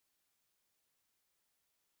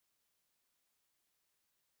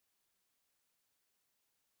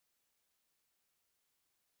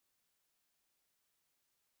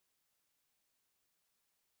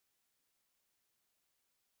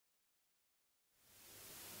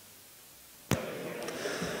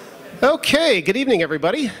Okay, good evening,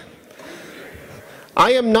 everybody.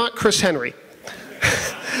 I am not Chris Henry.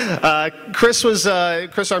 Chris was,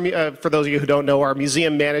 for those of you who don't know, our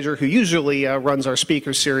museum manager who usually runs our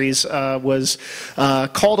speaker series, was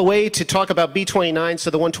called away to talk about B-29, so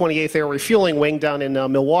the 128th Air Refueling Wing down in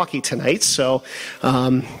Milwaukee tonight. So, you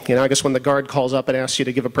know, I guess when the guard calls up and asks you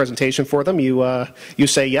to give a presentation for them, you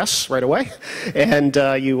say yes right away, and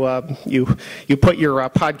you put your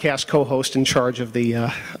podcast co-host in charge of the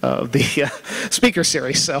speaker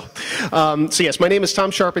series. So yes, my name is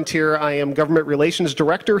Tom Charpentier. I am Government Relations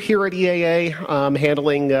Director here at EAA,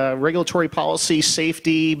 handling regulatory policy,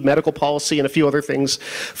 safety, medical policy, and a few other things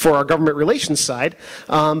for our government relations side.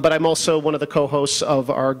 But I'm also one of the co-hosts of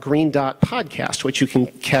our Green Dot podcast, which you can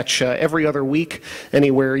catch every other week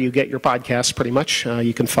anywhere you get your podcasts. Pretty much,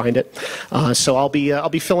 you can find it. So I'll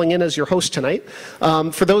be filling in as your host tonight.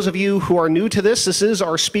 For those of you who are new to this is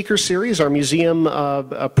our speaker series, our museum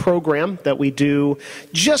program that we do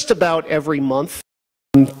just about every month.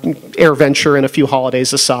 AirVenture and a few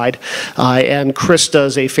holidays aside, and Chris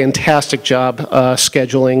does a fantastic job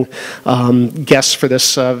scheduling guests for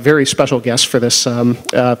this very special guest for this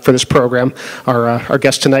program. Our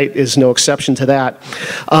guest tonight is no exception to that.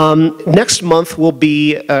 Next month will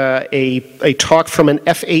be a talk from an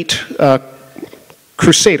F-8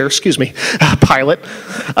 Crusader, pilot,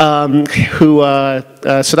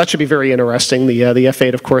 so that should be very interesting. The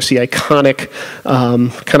F-8, of course, the iconic,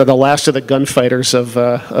 kind of the last of the gunfighters of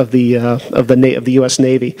the U.S.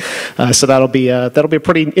 Navy. So that'll be a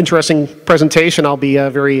pretty interesting presentation. I'll be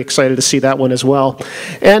very excited to see that one as well.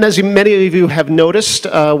 And as many of you have noticed,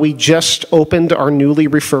 we just opened our newly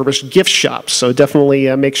refurbished gift shop. So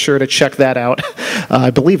definitely make sure to check that out. I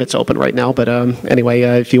believe it's open right now, but anyway,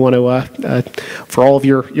 if you want to, for all of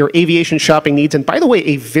your aviation shopping needs, and by the way,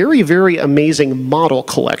 a very, very amazing model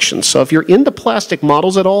collection. So if you're into plastic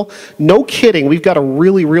models at all, no kidding, we've got a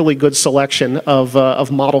really, really good selection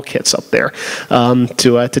of model kits up there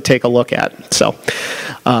to take a look at. So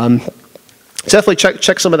definitely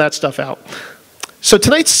check some of that stuff out. So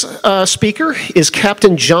tonight's speaker is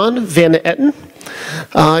Captain John Van Etten.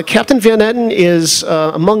 Captain Van Etten is,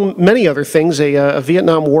 among many other things, a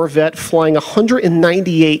Vietnam War vet flying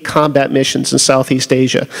 198 combat missions in Southeast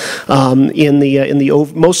Asia,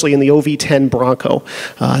 mostly in the OV-10 Bronco,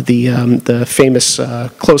 the famous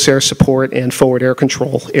close air support and forward air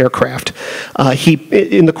control aircraft. He,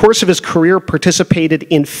 in the course of his career, participated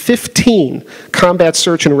in 15 combat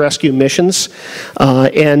search and rescue missions,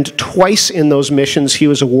 and twice in those missions he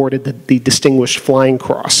was awarded the Distinguished Flying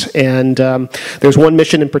Cross. And there's one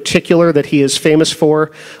mission in particular that he is famous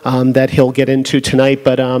for that he'll get into tonight,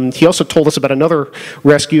 but he also told us about another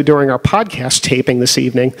rescue during our podcast taping this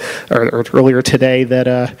evening, or earlier today,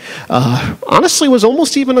 that honestly was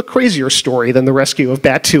almost even a crazier story than the rescue of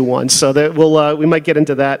Bat-21, so that we might get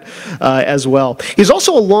into that as well. He's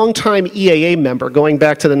also a longtime EAA member, going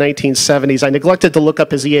back to the 1970s. I neglected to look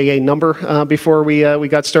up his EAA number before we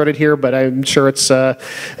got started here, but I'm sure it's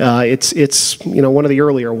you know, one of the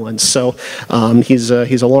earlier ones. So he's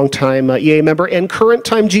a long-time EA member and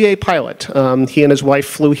current-time GA pilot. He and his wife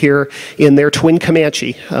flew here in their twin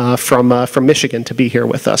Comanche from Michigan to be here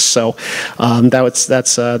with us. So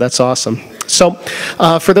that's awesome. So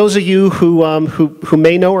for those of you who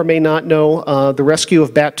may know or may not know, the rescue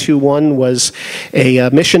of Bat-21 was a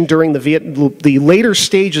mission during the later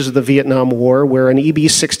stages of the Vietnam War, where an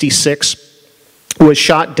EB-66 was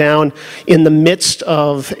shot down in the midst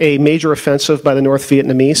of a major offensive by the North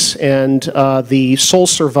Vietnamese, and the sole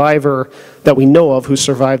survivor that we know of who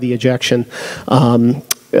survived the ejection,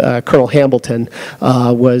 Colonel Hamilton,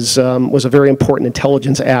 was a very important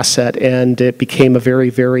intelligence asset, and it became a very,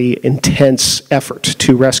 very intense effort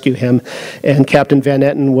to rescue him. And Captain Van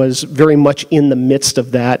Etten was very much in the midst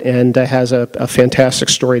of that, and has a fantastic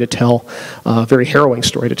story to tell, a very harrowing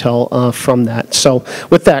story to tell from that. So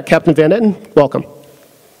with that, Captain Van Etten, welcome.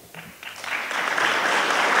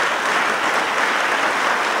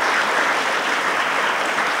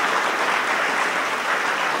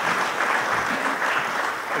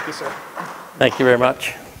 Thank you very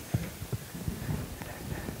much.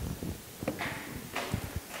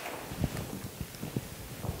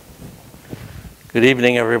 Good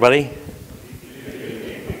evening, everybody.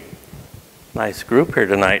 Nice group here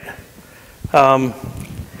tonight. I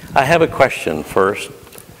have a question first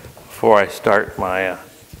before I start my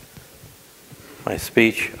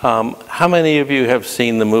speech. How many of you have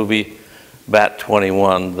seen the movie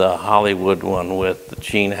Bat-21, the Hollywood one with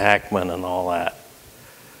Gene Hackman and all that?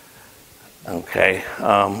 Okay,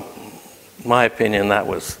 my opinion, that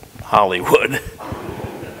was Hollywood.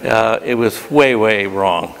 It was way, way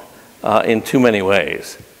wrong in too many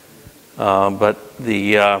ways. But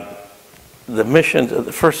the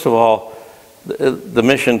mission, first of all, the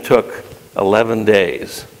mission took 11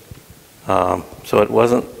 days. So it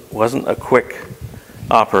wasn't a quick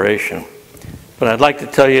operation. But I'd like to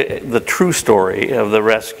tell you the true story of the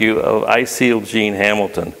rescue of Ice Seal Gene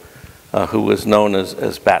Hamilton, who was known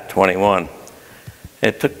as Bat 21.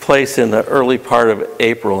 It took place in the early part of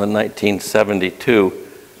April in 1972,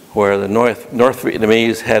 where the North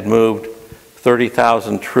Vietnamese had moved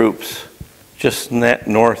 30,000 troops just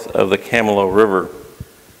north of the Camelo River.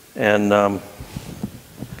 And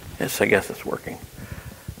yes, I guess it's working.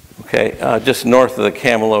 Okay, just north of the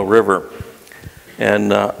Camelo River.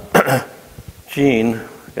 And Gene,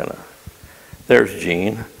 there's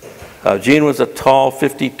Gene. Gene was a tall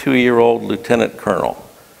 52-year-old lieutenant colonel.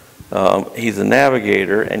 He's a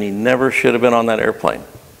navigator, and he never should have been on that airplane.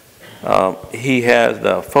 He had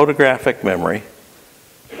a photographic memory,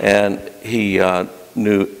 and he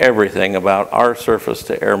knew everything about our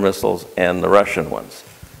surface-to-air missiles and the Russian ones.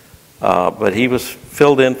 But he was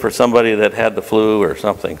filled in for somebody that had the flu or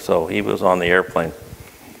something, so he was on the airplane.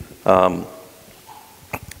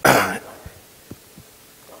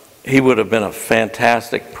 He would have been a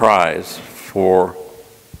fantastic prize for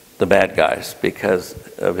the bad guys because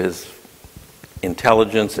of his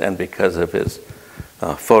intelligence and because of his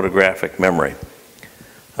photographic memory.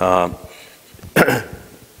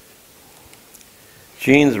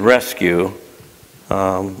 Gene's rescue,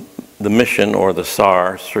 the mission, or the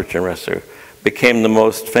SAR, search and rescue, became the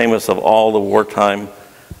most famous of all the wartime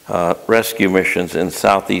rescue missions in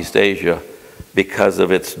Southeast Asia because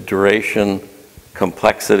of its duration,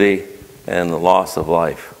 complexity, and the loss of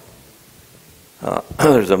life.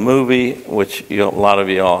 There's a movie, which a lot of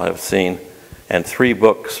you all have seen, and 3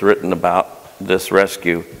 books written about this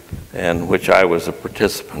rescue, in which I was a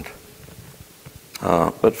participant.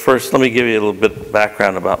 But first, let me give you a little bit of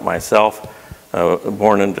background about myself.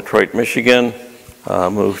 Born in Detroit, Michigan,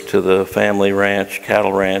 moved to the family ranch,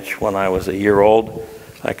 cattle ranch, when I was a year old.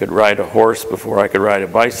 I could ride a horse before I could ride a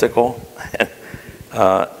bicycle.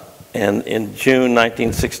 And in June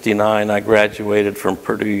 1969, I graduated from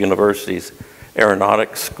Purdue University's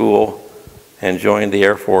Aeronautics School and joined the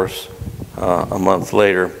Air Force a month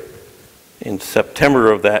later. In September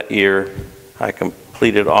of that year, I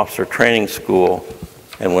completed officer training school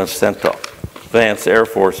and was sent to Vance Air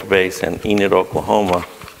Force Base in Enid, Oklahoma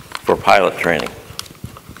for pilot training.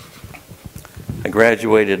 I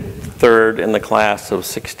graduated 3rd in the class of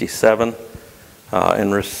 '67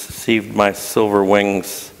 and received my silver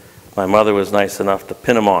wings. My mother was nice enough to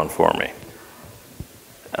pin them on for me.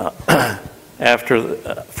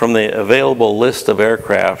 From the available list of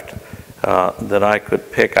aircraft that I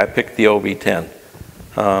could pick, I picked the OB-10.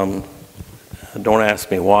 Don't ask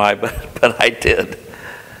me why, but I did.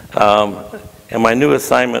 And my new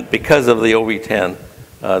assignment, because of the OB-10,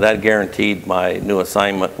 that guaranteed my new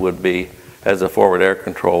assignment would be as a forward air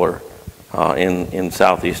controller in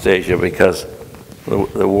Southeast Asia, because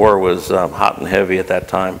the war was hot and heavy at that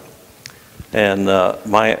time. And I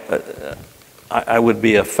would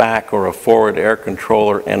be a FAC, or a forward air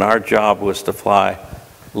controller, and our job was to fly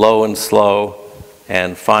low and slow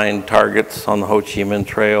and find targets on the Ho Chi Minh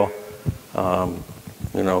Trail, and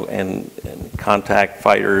contact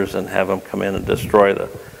fighters and have them come in and destroy the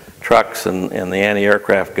trucks and the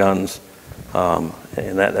anti-aircraft guns.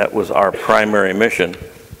 And that was our primary mission.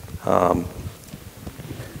 And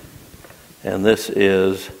this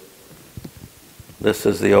is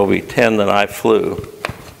the OB-10 that I flew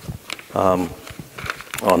on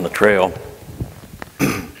the trail.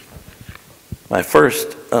 My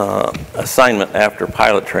first assignment after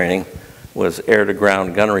pilot training was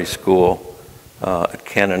air-to-ground gunnery school at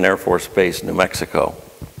Cannon Air Force Base, New Mexico.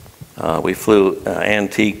 We flew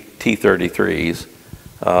antique T-33s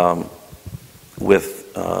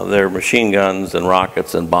with their machine guns and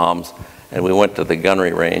rockets and bombs, and we went to the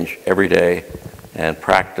gunnery range every day and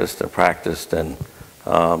practiced. And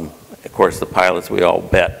of course, the pilots, we all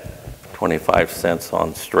bet 25 cents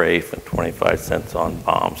on strafe and 25 cents on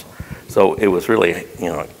bombs. So it was really,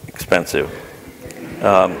 expensive.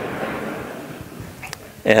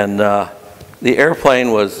 The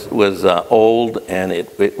airplane was old, and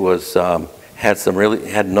it was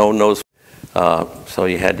had no nose, so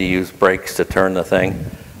you had to use brakes to turn the thing.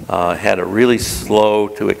 Had a really slow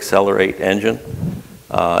to accelerate engine,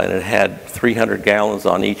 and it had 300 gallons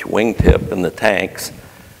on each wingtip in the tanks.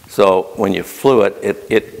 So when you flew it,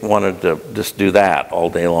 it wanted to just do that all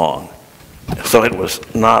day long. So it was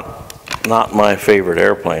not my favorite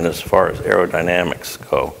airplane as far as aerodynamics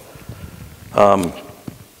go.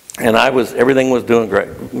 And everything was doing great.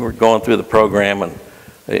 We were going through the program, and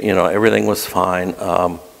everything was fine.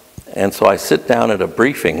 And so I sit down at a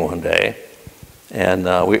briefing one day, and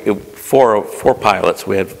four pilots.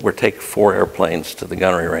 We're taking 4 airplanes to the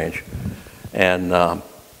gunnery range, and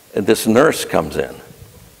this nurse comes in,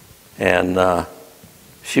 and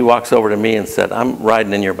she walks over to me and said, "I'm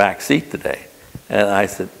riding in your back seat today." And I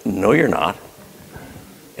said, "No, you're not."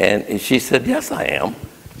 And she said, "Yes, I am."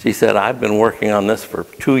 She said, "I've been working on this for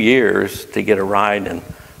 2 years to get a ride in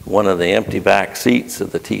one of the empty back seats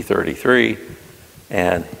of the T-33.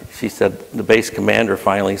 And she said, the base commander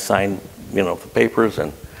finally signed, the papers,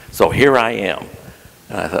 and so here I am."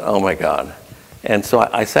 And I thought, oh my God. And so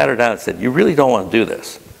I sat her down and said, "You really don't want to do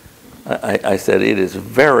this." I said, "It is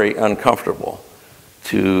very uncomfortable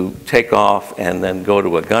to take off and then go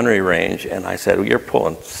to a gunnery range." And I said, "Well, you're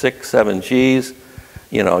pulling 6, 7 Gs,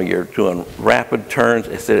 you're doing rapid turns."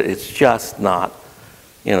 I said, "It's just not,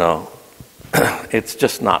 it's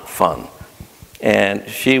just not fun." And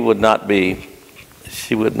she would not be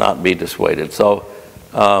dissuaded. So,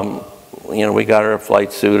 we got her a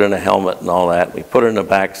flight suit and a helmet and all that. We put her in the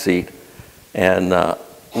back seat, and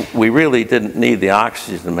we really didn't need the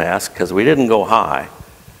oxygen mask because we didn't go high,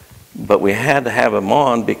 but we had to have them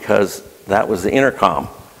on because that was the intercom.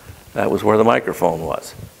 That was where the microphone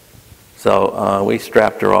was. So we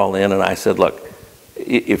strapped her all in, and I said, "Look,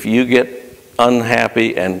 if you get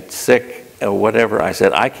unhappy and sick or whatever," I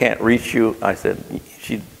said, "I can't reach you." I said,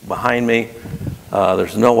 "She's behind me.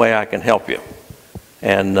 There's no way I can help you."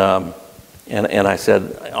 And I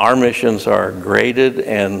said, "Our missions are graded,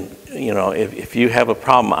 and if you have a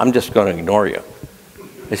problem, I'm just going to ignore you."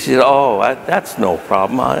 And she said, "Oh, that's no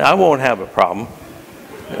problem. I won't have a problem."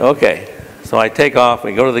 Okay, so I take off.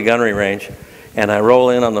 We go to the gunnery range, and I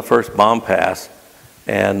roll in on the first bomb pass,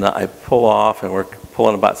 and I pull off, and we're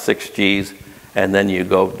pulling about 6 Gs, and then you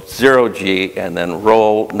go 0 G, and then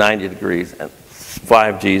roll 90 degrees, and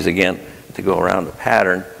 5 Gs again to go around the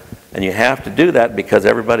pattern. And you have to do that because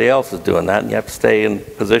everybody else is doing that, and you have to stay in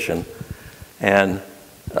position. And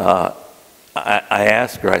I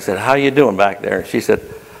asked her, I said, "How you doing back there?" And she said,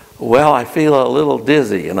 "Well, I feel a little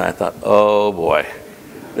dizzy." And I thought, oh boy,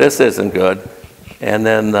 this isn't good. And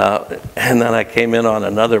then I came in on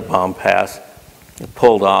another bomb pass and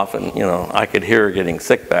pulled off, and I could hear her getting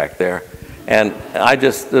sick back there. And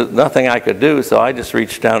there's nothing I could do, so I just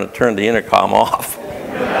reached down and turned the intercom off.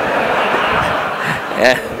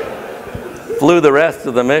 And flew the rest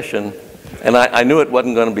of the mission, and I knew it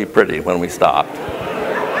wasn't going to be pretty when we stopped.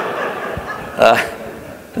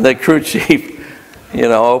 The crew chief,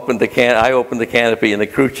 opened the I opened the canopy, and the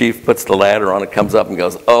crew chief puts the ladder on, and comes up and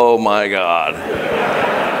goes, "Oh my God."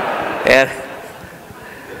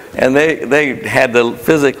 And they had to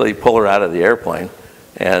physically pull her out of the airplane,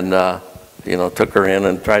 and took her in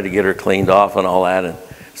and tried to get her cleaned off and all that. And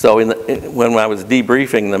so when I was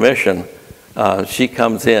debriefing the mission, she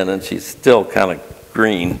comes in, and she's still kind of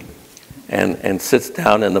green, and sits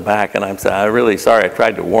down in the back, and I'm saying, "I'm really sorry, I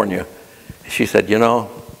tried to warn you." She said,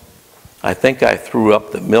 "I think I threw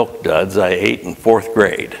up the milk duds I ate in 4th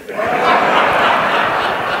grade."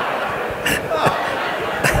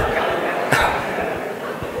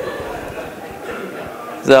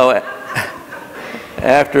 So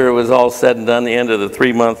after it was all said and done, the end of the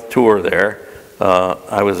 3-month tour there,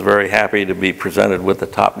 I was very happy to be presented with the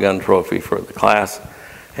Top Gun trophy for the class.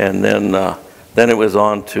 And then it was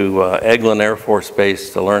on to Eglin Air Force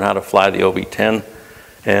Base to learn how to fly the OV-10.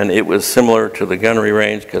 And it was similar to the gunnery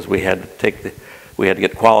range because we had to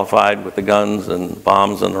get qualified with the guns and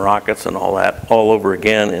bombs and the rockets and all that all over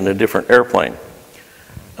again in a different airplane.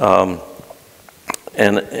 And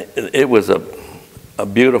it was a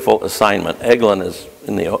beautiful assignment. Eglin is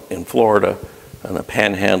in Florida, in the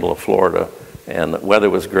panhandle of Florida, and the weather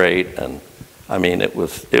was great, and I mean it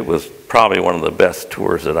was probably one of the best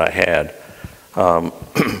tours that I had. And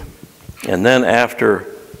then after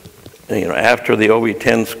the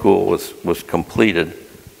OV-10 school was completed,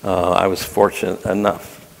 I was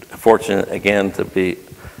fortunate again to be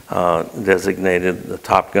designated the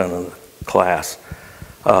Top Gun of the class.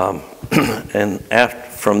 And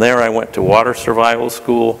from there I went to Water Survival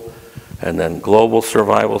School, and then Global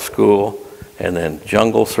Survival School, and then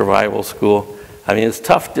Jungle Survival School. I mean, it's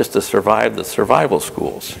tough just to survive the survival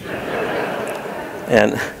schools.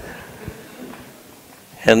 And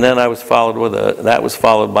then that was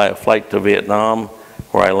followed by a flight to Vietnam,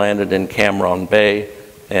 where I landed in Cam Ranh Bay,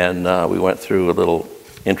 and we went through a little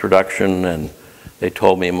introduction, and they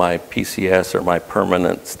told me my PCS, or my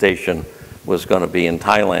permanent station, was going to be in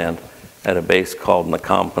Thailand at a base called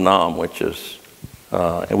Nakhon Phanom, which is,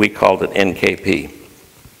 and we called it NKP.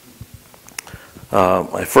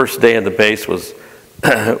 My first day at the base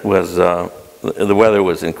the weather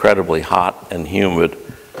was incredibly hot and humid,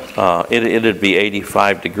 it'd be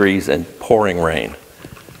 85 degrees and pouring rain.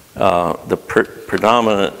 The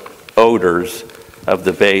predominant odors of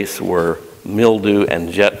the base were mildew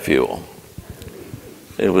and jet fuel.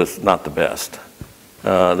 It was not the best.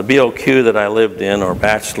 The BOQ that I lived in, or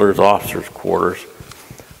bachelor's officers' quarters,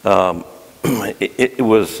 it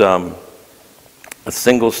was a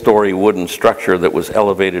single-story wooden structure that was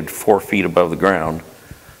elevated 4 feet above the ground,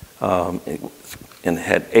 and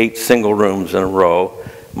had 8 single rooms in a row.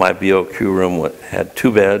 My BOQ room had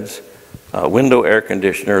 2 beds, a window air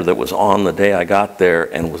conditioner that was on the day I got there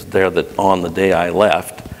and was there on the day I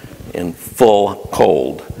left in full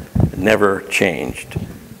cold. It never changed.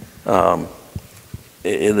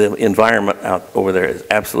 The environment out over there is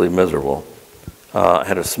absolutely miserable. I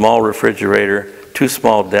had a small refrigerator, 2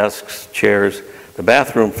 small desks, chairs. The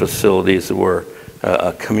bathroom facilities were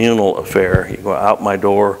a communal affair. You go out my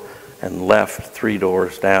door and left 3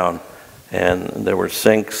 doors down, and there were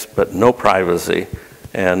sinks, but no privacy,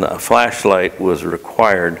 and a flashlight was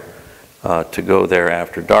required to go there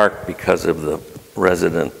after dark because of the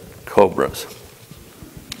resident cobras.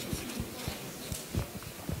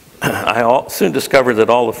 I soon discovered that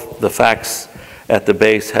all of the facts at the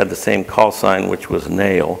base had the same call sign, which was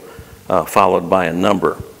nail, followed by a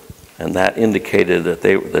number. And that indicated that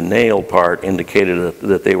the nail part indicated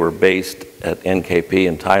that they were based at NKP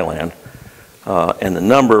in Thailand. And the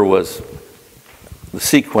number was the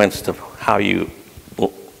sequence to how you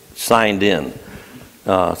signed in.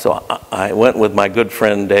 So I went with my good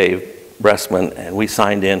friend Dave Bressman, and we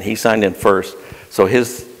signed in. He signed in first, so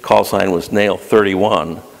his call sign was nail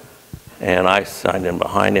 31. And I signed in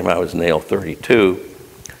behind him. I was nail 32,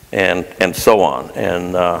 and so on.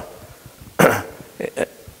 And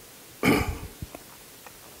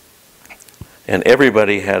and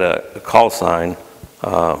everybody had a call sign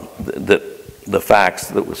the fax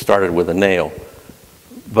that was started with a nail.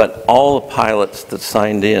 But all the pilots that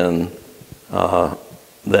signed in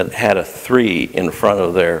that had a 3 in front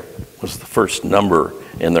of was the first number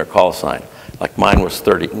in their call sign. Like mine was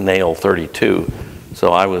nail 32.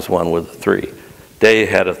 So I was one with a 3. Day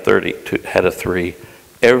had a 3.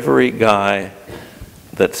 Every guy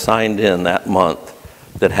that signed in that month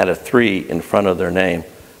that had a 3 in front of their name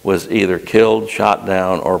was either killed, shot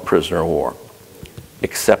down, or prisoner of war,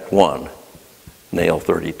 except one, nail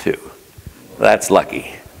 32. That's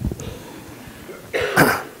lucky.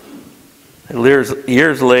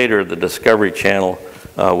 Years later, the Discovery Channel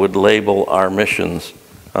would label our missions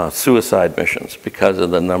suicide missions because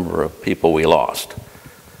of the number of people we lost.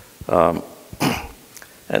 And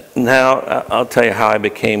now I'll tell you how I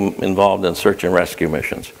became involved in search and rescue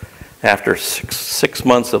missions. After six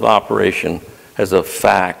months of operation as a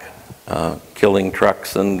FAC, killing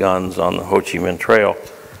trucks and guns on the Ho Chi Minh Trail,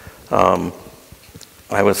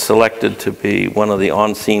 I was selected to be one of the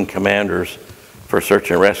on-scene commanders for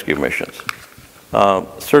search and rescue missions.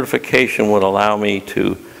 Certification would allow me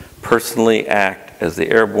to personally act as the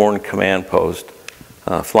airborne command post,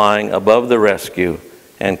 flying above the rescue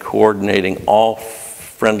and coordinating all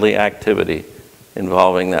friendly activity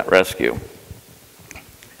involving that rescue.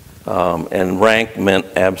 And rank meant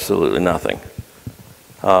absolutely nothing.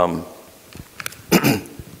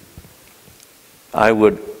 I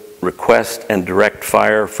would request and direct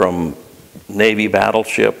fire from Navy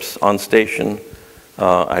battleships on station.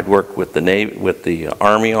 I'd work with the Navy, with the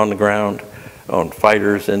Army on the ground, on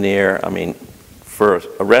fighters in the air. I mean, for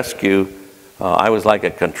a rescue, I was like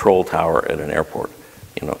a control tower at an airport.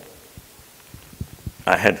 You know,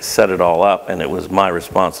 I had to set it all up, and it was my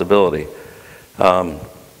responsibility. It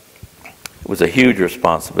was a huge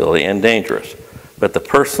responsibility and dangerous, but the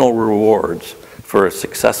personal rewards for a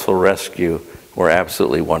successful rescue were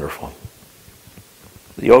absolutely wonderful.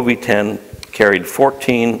 The OV-10 carried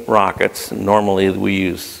 14 rockets. Normally we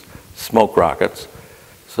use smoke rockets.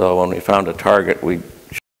 So when we found a target, we'd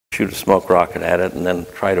shoot a smoke rocket at it and then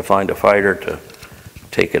try to find a fighter to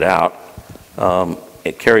take it out.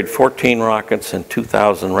 It carried 14 rockets and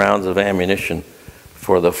 2,000 rounds of ammunition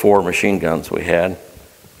for the 4 machine guns we had.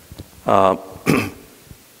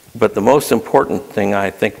 But the most important thing I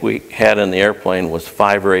think we had in the airplane was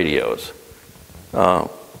 5 radios.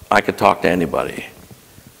 I could talk to anybody.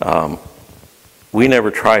 We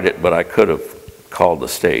never tried it, but I could have called the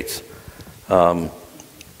States.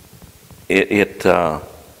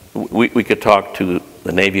 We could talk to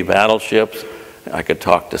the Navy battleships. I could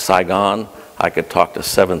talk to Saigon. I could talk to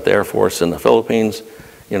 7th Air Force in the Philippines.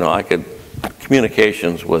 You know,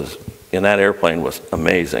 communications was, in that airplane, was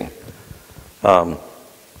amazing.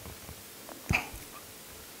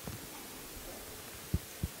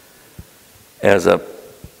 As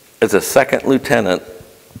a second lieutenant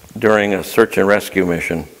during a search and rescue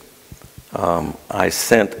mission, I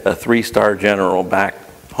sent a 3-star general back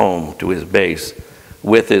home to his base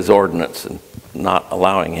with his ordnance and not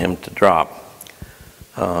allowing him to drop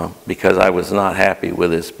because I was not happy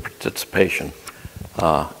with his participation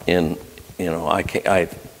I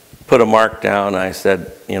put a mark down. I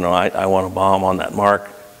said, I want to bomb on that mark,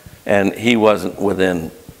 and he wasn't within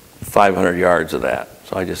 500 yards of that.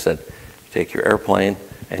 So I just said, take your airplane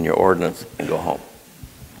and your ordnance and go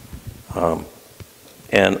home.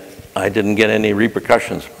 And I didn't get any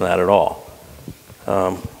repercussions from that at all,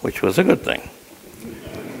 which was a good thing.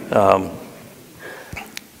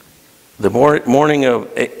 The morning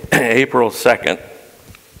of April 2nd,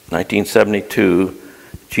 1972,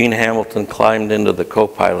 Gene Hamilton climbed into the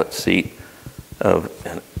co-pilot seat of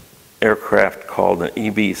an aircraft called an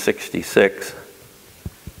EB-66,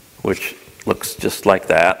 which looks just like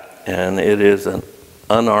that, and it is an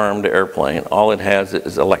unarmed airplane. All it has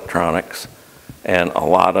is electronics, and a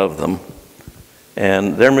lot of them.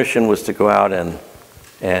 And their mission was to go out and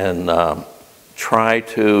try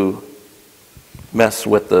to mess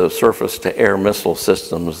with the surface-to-air missile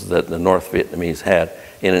systems that the North Vietnamese had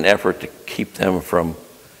in an effort to keep them from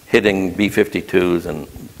hitting B-52s and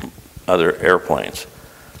other airplanes.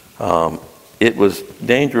 It was a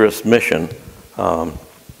dangerous mission,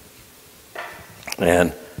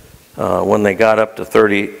 and when they got up to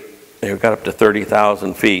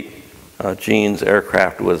 30,000 feet, Gene's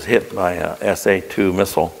aircraft was hit by a SA-2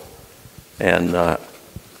 missile, and the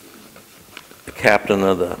captain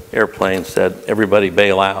of the airplane said, "Everybody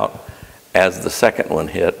bail out," as the second one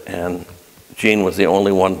hit, and Gene was the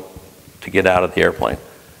only one to get out of the airplane.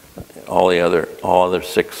 All other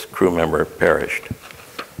 6 crew members perished.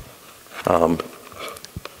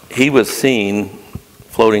 He was seen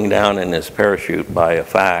floating down in his parachute by a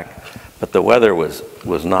FAC, but the weather was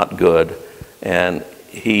not good, and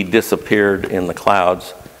he disappeared in the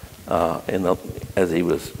clouds as he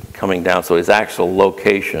was coming down. So his actual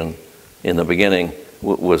location in the beginning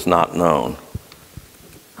was not known.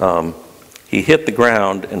 He hit the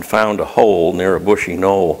ground and found a hole near a bushy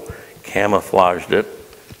knoll, camouflaged it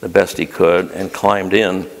the best he could, and climbed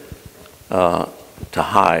in to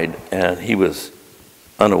hide, and he was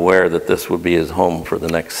unaware that this would be his home for the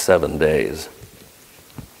next 7 days.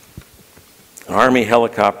 An Army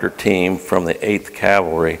helicopter team from the 8th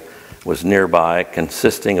Cavalry was nearby,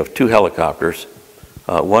 consisting of 2 helicopters.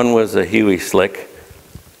 One was a Huey Slick,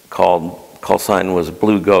 call sign was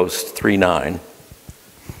Blue Ghost 39,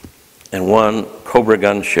 and one Cobra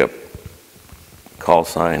gunship, call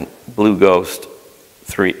sign Blue Ghost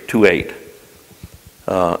 28.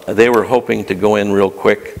 They were hoping to go in real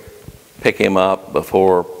quick, pick him up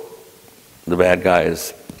before the bad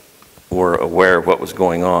guys were aware of what was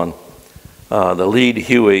going on. The lead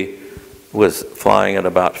Huey was flying at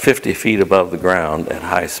about 50 feet above the ground at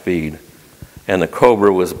high speed, and the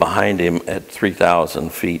Cobra was behind him at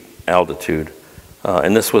 3,000 feet altitude.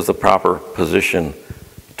 And this was the proper position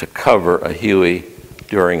to cover a Huey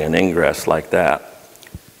during an ingress like that.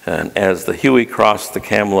 And as the Huey crossed the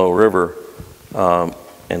Kamlo River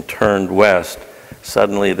and turned west,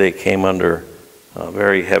 suddenly they came under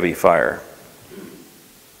very heavy fire.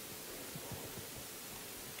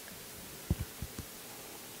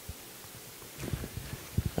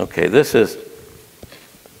 Okay, this is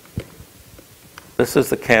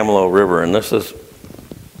the Kamlo River, and this is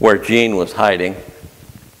where Gene was hiding.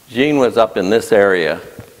 Gene was up in this area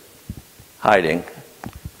hiding,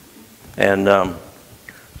 and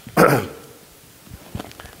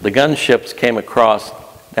the gunships came across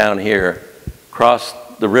down here, crossed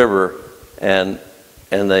the river, and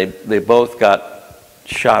they both got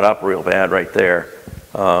shot up real bad right there.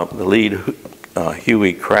 The lead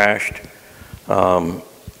Huey crashed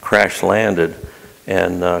landed,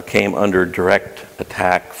 and came under direct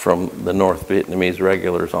attack from the North Vietnamese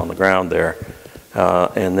regulars on the ground there.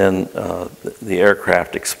 And then the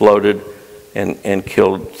aircraft exploded and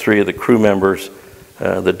killed 3 of the crew members.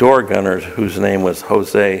 The door gunner, whose name was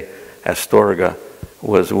Jose Astorga,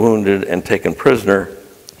 was wounded and taken prisoner.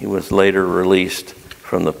 He was later released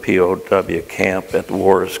from the POW camp at the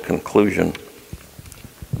war's conclusion.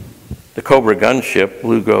 The Cobra gunship,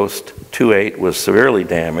 Blue Ghost 28, was severely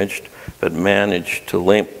damaged, but managed to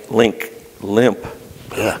limp,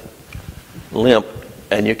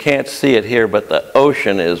 and you can't see it here, but the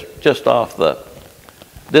ocean is just off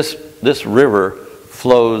this river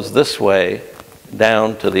flows this way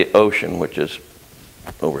down to the ocean, which is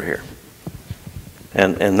over here.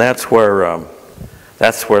 And that's where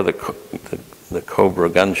the Cobra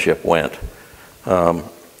gunship went.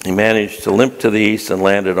 He managed to limp to the east and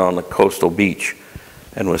landed on the coastal beach,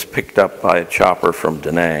 and was picked up by a chopper from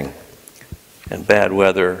Da Nang. And bad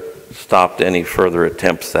weather stopped any further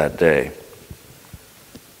attempts that day.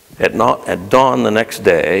 At dawn the next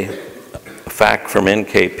day, a fact from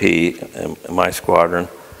NKP, my squadron,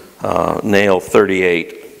 Nail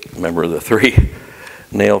 38, remember the three,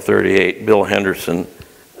 Nail 38, Bill Henderson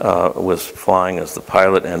was flying as the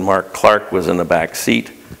pilot, and Mark Clark was in the back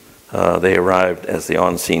seat. They arrived as the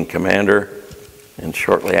on-scene commander, and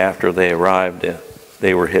shortly after they arrived,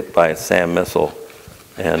 they were hit by a SAM missile,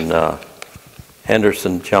 and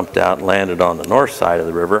Henderson jumped out and landed on the north side of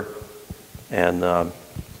the river, and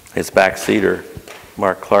his backseater,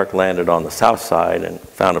 Mark Clark, landed on the south side and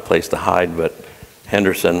found a place to hide, but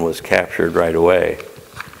Henderson was captured right away.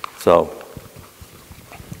 So,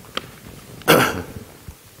 and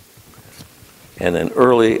then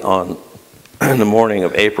early on in the morning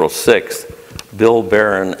of April 6th, Bill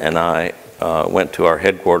Barron and I went to our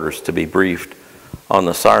headquarters to be briefed on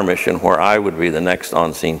the SAR mission, where I would be the next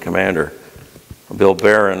on-scene commander. Bill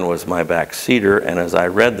Barron was my backseater, and as I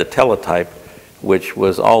read the teletype, which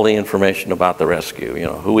was all the information about the rescue, you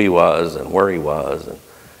know, who he was and where he was,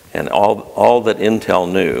 and all that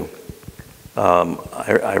Intel knew,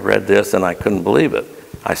 I read this and I couldn't believe it.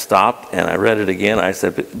 I stopped and I read it again. I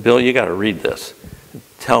said, Bill, you got to read this.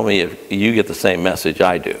 Tell me if you get the same message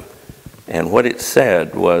I do. And what it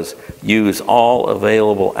said was, use all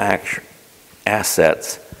available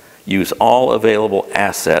assets, use all available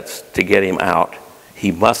assets to get him out.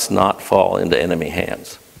 He must not fall into enemy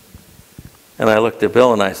hands. And I looked at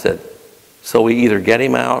Bill and I said, so we either get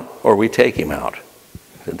him out or we take him out.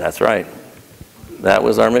 He said, that's right. That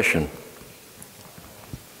was our mission.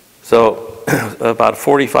 So about a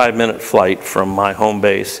 45-minute flight from my home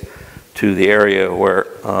base to the area where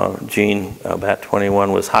Gene,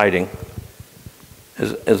 Bat-21, was hiding.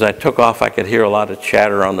 As I took off, I could hear a lot of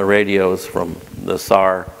chatter on the radios from the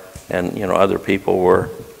SAR, and you know, other people were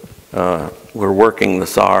working the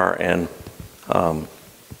SAR, and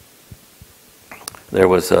there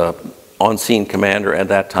was a on-scene commander at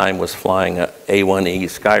that time was flying a A-1E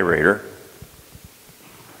Sky Raider,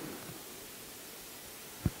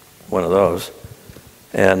 one of those,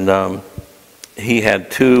 and he had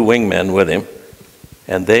two wingmen with him,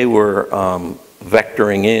 and they were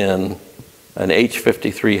vectoring in an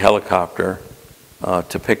H-53 helicopter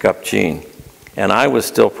to pick up Gene. And I was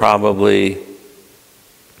still probably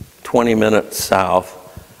 20 minutes south.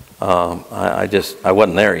 I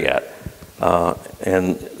wasn't there yet.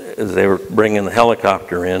 And as they were bringing the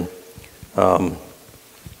helicopter in,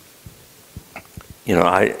 you know,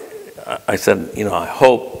 I said, you know, I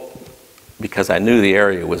hope, because I knew the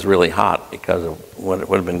area was really hot because of what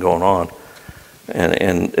had been going on.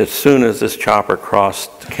 And as soon as this chopper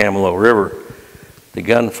crossed Camelot River, the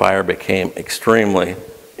gunfire became extremely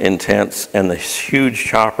intense, and this huge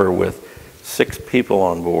chopper with 6 people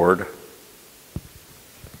on board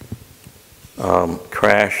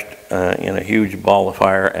crashed in a huge ball of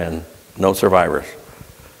fire, and no survivors.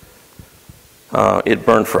 It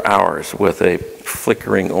burned for hours with a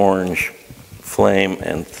flickering orange flame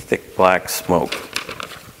and thick black smoke.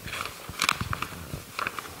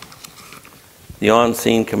 The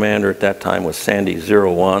on-scene commander at that time was Sandy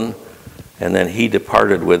 01, and then he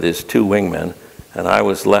departed with his 2 wingmen, and I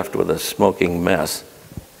was left with a smoking mess,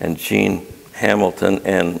 and Gene Hamilton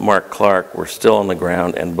and Mark Clark were still on the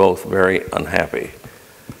ground and both very unhappy.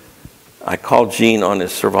 I called Gene on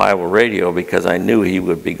his survival radio because I knew he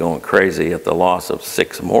would be going crazy at the loss of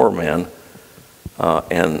 6 more men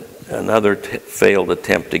and another failed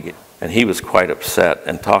attempt to get, and he was quite upset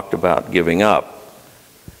and talked about giving up.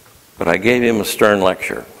 But I gave him a stern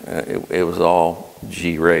lecture. It was all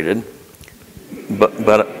G-rated.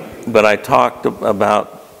 But I talked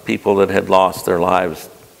about people that had lost their lives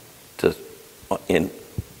to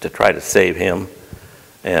try to save him.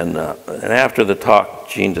 And after the talk,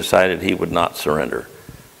 Gene decided he would not surrender.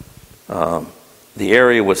 The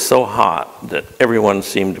area was so hot that everyone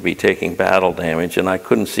seemed to be taking battle damage, and I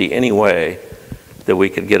couldn't see any way that we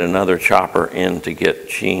could get another chopper in to get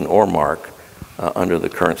Gene or Mark under the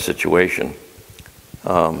current situation.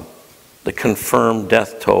 The confirmed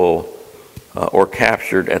death toll or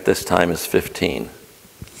captured at this time is 15.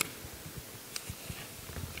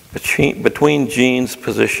 Between Gene's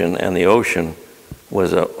position and the ocean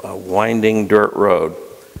was a winding dirt road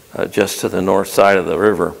just to the north side of the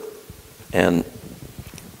river. And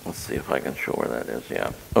let's see if I can show where that is.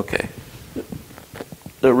 Yeah, okay.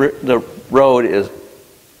 The road is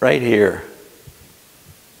right here.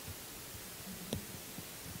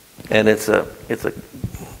 And it's a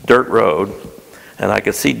dirt road, and I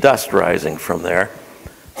could see dust rising from there.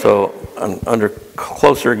 So under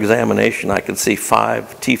closer examination, I could see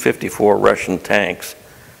 5 T-54 Russian tanks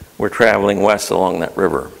were traveling west along that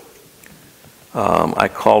river. I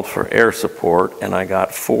called for air support, and I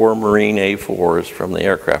got 4 Marine A4s from the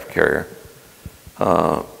aircraft carrier.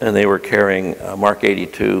 And they were carrying Mark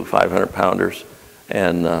 82 500-pounders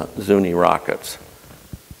and Zuni rockets.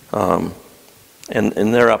 And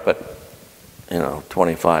they're up at,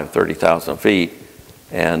 25, 30,000 feet.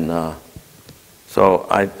 And so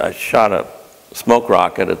I shot a smoke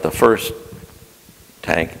rocket at the first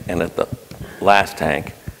tank and at the last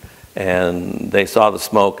tank. And they saw the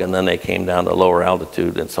smoke, and then they came down to lower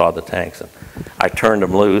altitude and saw the tanks. And I turned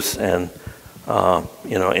them loose, and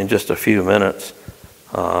in just a few minutes,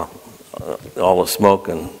 all the smoke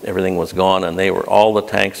and everything was gone, and all the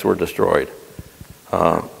tanks were destroyed.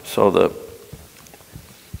 So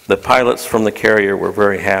the pilots from the carrier were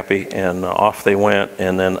very happy, and off they went.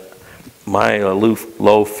 And then my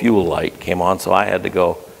low fuel light came on, so I had to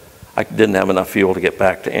go. I didn't have enough fuel to get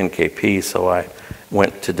back to NKP, so I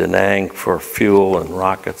went to Da Nang for fuel and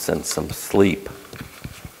rockets and some sleep.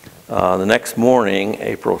 The next morning,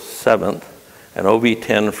 April 7th, an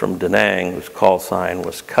OV-10 from Da Nang, whose call sign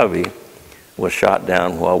was Covey, was shot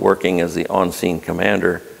down while working as the on-scene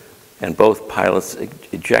commander, and both pilots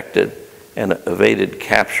ejected and evaded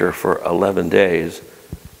capture for 11 days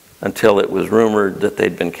until it was rumored that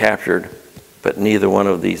they'd been captured, but neither one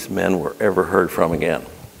of these men were ever heard from again.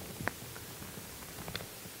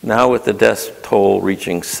 Now with the death toll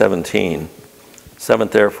reaching 17,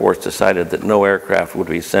 7th Air Force decided that no aircraft would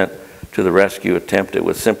be sent to the rescue attempt. It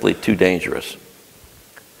was simply too dangerous.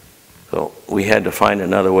 So we had to find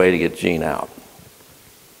another way to get Gene out.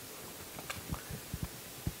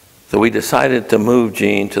 So we decided to move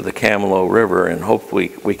Gene to the Camelo River and hope we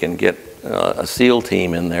can get a SEAL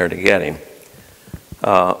team in there to get him.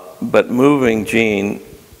 But moving Gene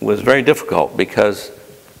was very difficult because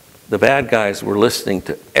the bad guys were listening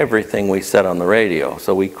to everything we said on the radio.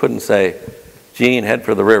 So we couldn't say, Gene, head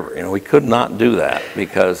for the river. We could not do that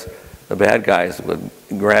because the bad guys would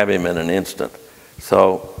grab him in an instant.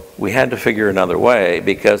 So we had to figure another way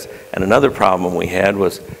and another problem we had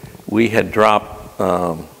was we had dropped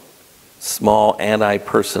small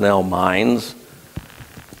anti-personnel mines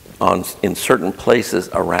in certain places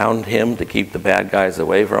around him to keep the bad guys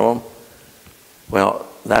away from him. Well,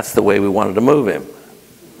 that's the way we wanted to move him.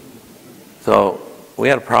 So we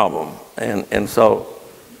had a problem, and so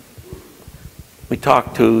we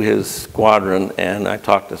talked to his squadron, and I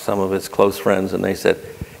talked to some of his close friends, and they said,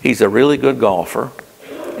 he's a really good golfer,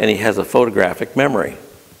 and he has a photographic memory.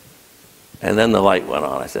 And then the light went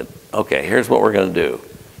on. I said, okay, here's what we're going to do.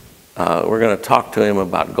 We're going to talk to him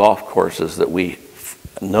about golf courses that we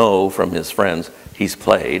know from his friends he's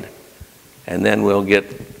played, and then we'll get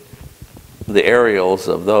the aerials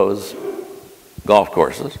of those golf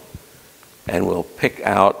courses, and we'll pick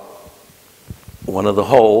out one of the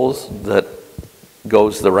holes that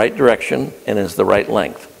goes the right direction and is the right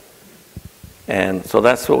length. And so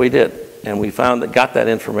that's what we did. And we got that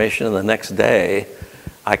information, and the next day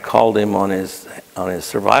I called him on his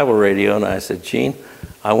survival radio, and I said, Gene,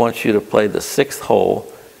 I want you to play the 6th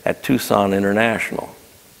hole at Tucson International.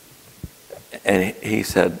 And he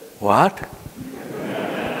said, what?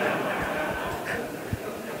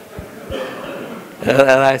 And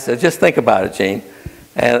I said, just think about it, Gene.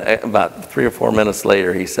 And about 3 or 4 minutes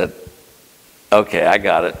later, he said, okay, I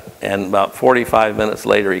got it. And about 45 minutes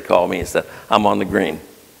later, he called me and said, I'm on the green.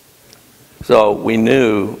 So we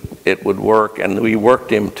knew it would work, and we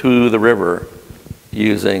worked him to the river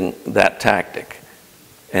using that tactic.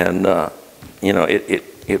 And,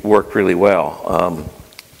 it worked really well.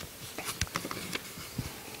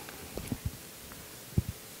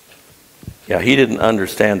 Yeah, he didn't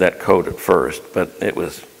understand that code at first, but it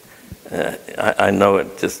was, I know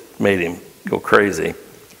it just made him go crazy.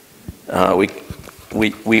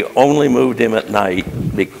 We only moved him at night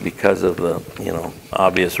because of the,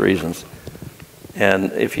 obvious reasons.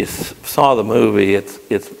 And if you saw the movie,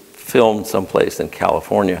 it's filmed someplace in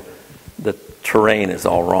California. The terrain is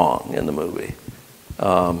all wrong in the movie.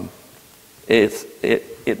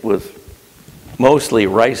 It was mostly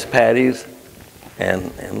rice paddies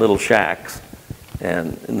and little shacks,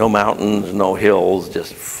 and no mountains, no hills,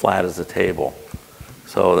 just flat as a table.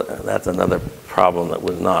 So that's another problem that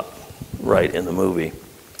was not right in the movie.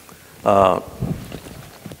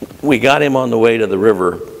 We got him on the way to the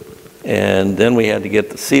river, and then we had to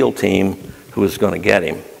get the SEAL team who was going to get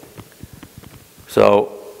him.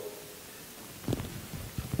 So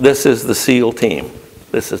this is the SEAL team.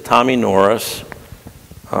 This is Tommy Norris.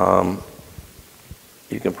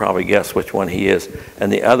 You can probably guess which one he is.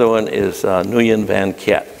 And the other one is Nguyen Van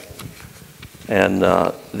Kiet. And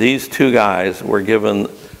these two guys were given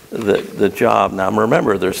the job. Now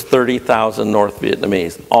remember, there's 30,000 North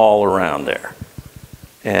Vietnamese all around there.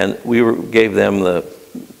 And gave them the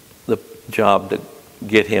job to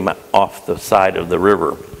get him off the side of the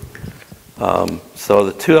river. So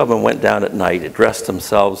the two of them went down at night, dressed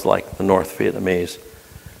themselves like the North Vietnamese,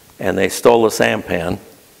 and they stole a sampan,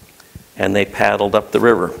 and they paddled up the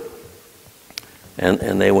river.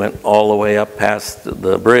 And they went all the way up past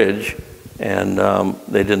the bridge, and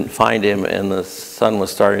they didn't find him, and the sun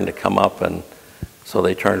was starting to come up, and so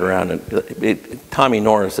they turned around. And Tommy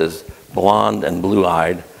Norris is blonde and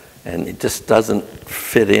blue-eyed, and it just doesn't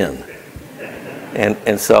fit in.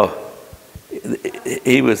 And so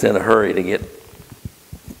he was in a hurry to get,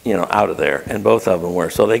 out of there, and both of them were.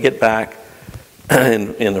 So they get back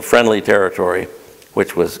in a friendly territory,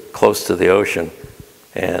 which was close to the ocean,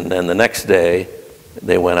 and then the next day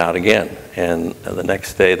they went out again, and the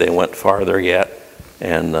next day they went farther yet,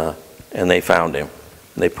 and they found him.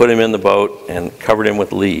 And they put him in the boat and covered him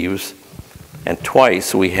with leaves, and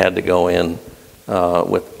twice we had to go in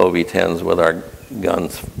with OV-10s with our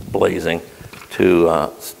guns blazing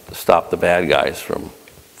to stop the bad guys from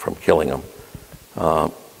killing them.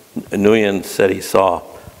 Nguyen said he saw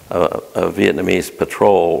a Vietnamese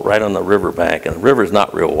patrol right on the riverbank, and the river's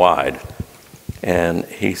not real wide. And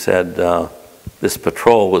he said this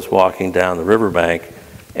patrol was walking down the riverbank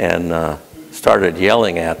and started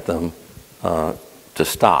yelling at them to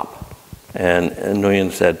stop. And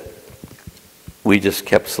Nguyen said, we just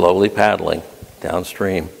kept slowly paddling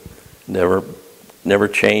downstream, never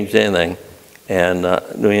changed anything. And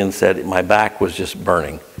Nguyen said, my back was just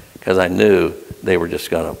burning because I knew they were just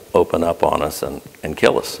going to open up on us and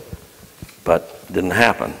kill us. But it didn't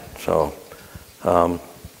happen. So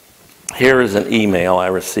here is an email I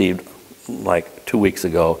received like 2 weeks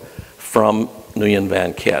ago from Nguyen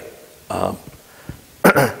Van Ket.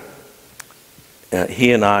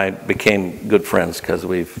 He and I became good friends because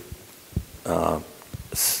we've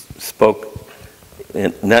spoke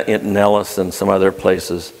in Nellis and some other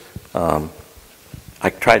places. I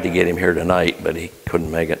tried to get him here tonight, but he couldn't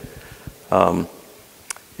make it.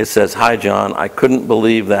 It says, hi, John. I couldn't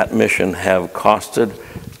believe that mission have costed,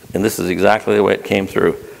 and this is exactly the way it came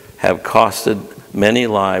through, have costed many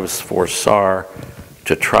lives for SAR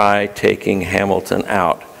to try taking Hamilton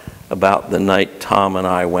out. About the night Tom and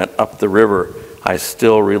I went up the river, I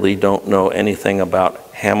still really don't know anything about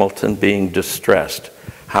Hamilton being distressed.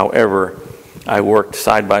 However, I worked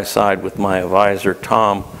side by side with my advisor,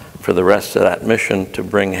 Tom, for the rest of that mission to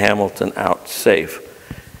bring Hamilton out safe.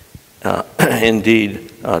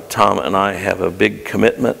 Indeed, Tom and I have a big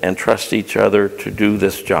commitment and trust each other to do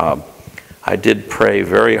this job. I did pray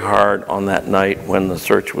very hard on that night when the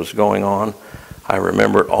search was going on. I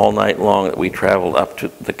remember all night long that we traveled up to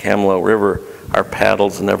the Cam Lo River. Our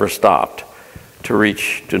paddles never stopped to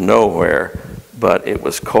reach to nowhere, but it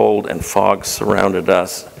was cold and fog surrounded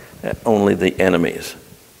us, only the enemies.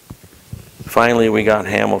 Finally, we got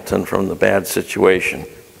Hamilton from the bad situation.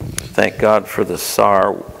 Thank God for the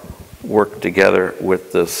SAR worked together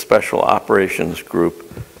with the Special Operations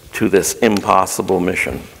Group to this impossible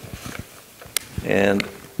mission. And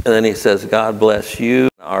then he says, God bless you,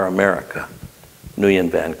 our America, Nguyen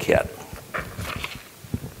Van Ket.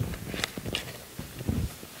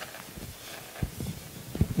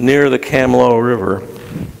 Near the Cam Lo River,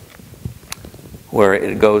 where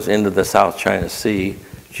it goes into the South China Sea,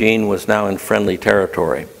 Gene was now in friendly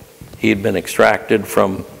territory. He had been extracted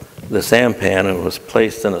from the sampan and was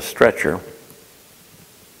placed in a stretcher.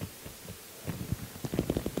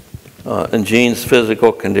 And Gene's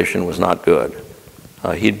physical condition was not good.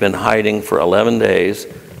 He'd been hiding for 11 days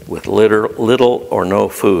with little or no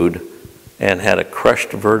food and had a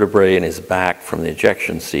crushed vertebrae in his back from the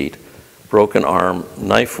ejection seat, broken arm,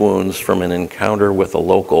 knife wounds from an encounter with a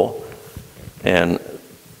local, and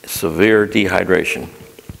severe dehydration.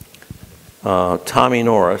 Tommy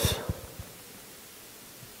Norris,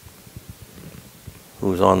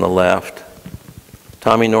 who's on the left,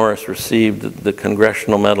 Tommy Norris received the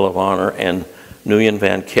Congressional Medal of Honor, and Nguyen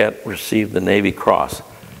Van Ket received the Navy Cross,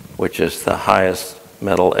 which is the highest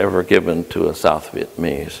medal ever given to a South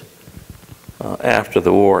Vietnamese. After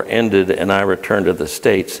the war ended and I returned to the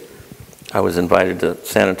States, I was invited to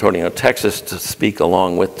San Antonio, Texas to speak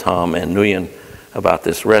along with Tom and Nguyen about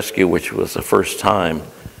this rescue, which was the first time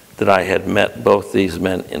that I had met both these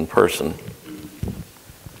men in person.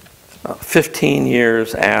 15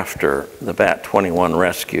 years after the Bat-21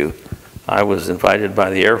 rescue, I was invited by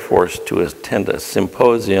the Air Force to attend a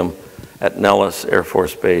symposium at Nellis Air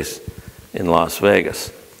Force Base in Las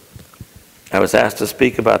Vegas. I was asked to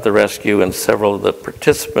speak about the rescue, and several of the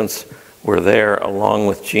participants were there along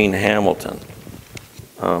with Gene Hamilton.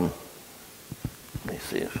 Let me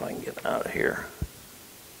see if I can get out of here.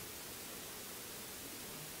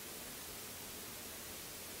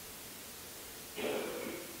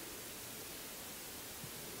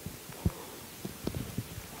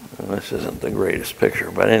 this isn't the greatest picture,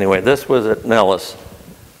 but anyway, this was at Nellis,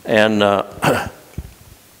 and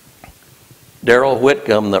Darrell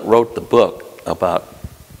Whitcomb, that wrote the book about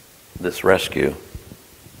this rescue,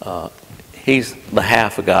 he's the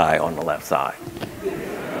half a guy on the left side.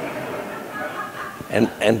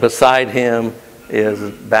 And beside him is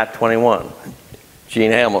Bat 21,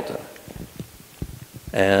 Gene Hamilton.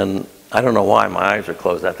 And I don't know why my eyes are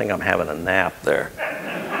closed. I think I'm having a nap there.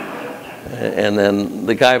 And then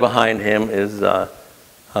the guy behind him is was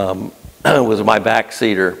my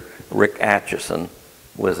backseater, Rick Atchison,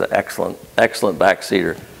 was an excellent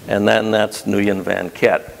backseater. And then that's Nguyen Van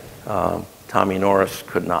Ket. Tommy Norris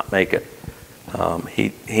could not make it.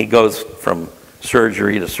 He goes from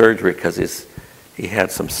surgery to surgery because he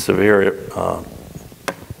had some severe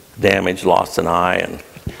damage, lost an eye and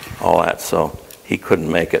all that, so he couldn't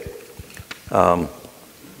make it.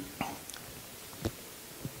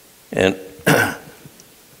 And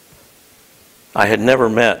I had never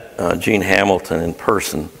met Gene Hamilton in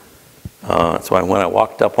person, so when I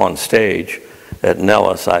walked up on stage at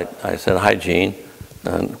Nellis, I said, "Hi, Gene,"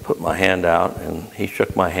 and put my hand out, and he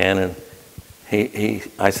shook my hand, and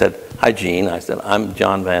I said, "Hi, Gene." I said, "I'm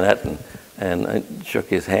John Van Etten," and I shook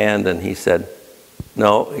his hand, and he said,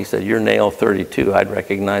 "No," he said, "you're Nail 32. I'd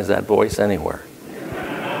recognize that voice anywhere."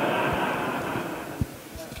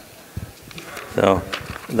 So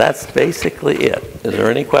that's basically it. Is there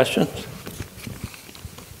any questions?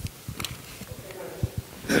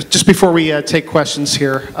 Just before we take questions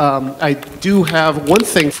here, I do have one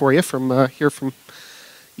thing for you from here from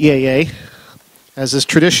EAA. As is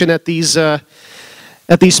tradition at these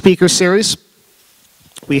speaker series,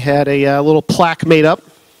 we had a little plaque made up.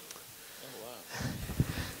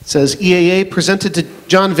 It says, EAA presented to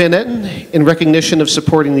John Van Etten in recognition of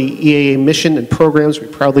supporting the EAA mission and programs. We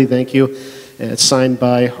proudly thank you. And it's signed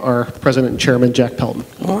by our president and chairman, Jack Pelton.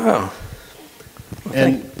 Wow.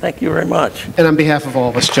 Well, thank you very much. And on behalf of all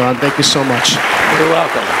of us, John, thank you so much. You're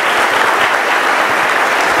welcome.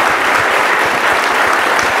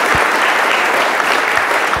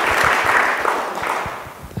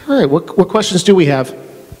 All right, what questions do we have?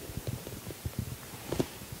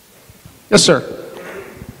 Yes, sir.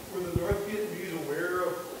 Were the North Vietnamese aware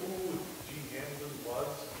of who Gene Hamilton was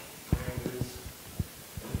and his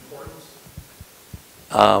importance?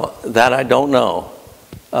 That I don't know.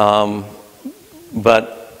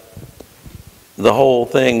 But the whole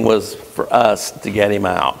thing was for us to get him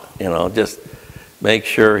out, just make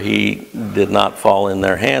sure he did not fall in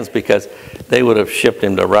their hands, because they would have shipped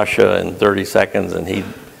him to Russia in 30 seconds and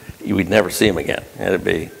we'd never see him again. It'd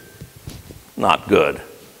be not good.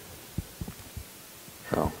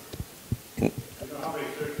 So. Do you know how many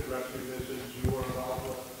search and rescue missions you were involved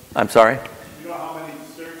with? I'm sorry? Do you know how many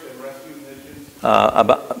search and rescue missions?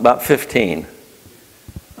 About 15.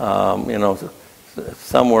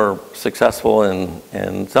 Some were successful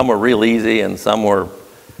and some were real easy, and some were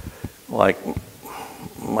like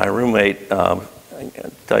my roommate. I'll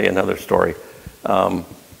tell you another story.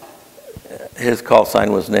 His call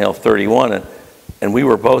sign was Nail 31, and we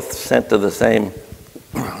were both sent to the same.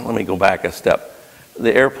 Let me go back a step.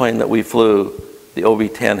 The airplane that we flew, the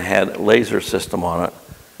OB-10, had a laser system on it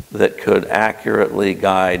that could accurately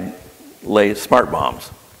guide smart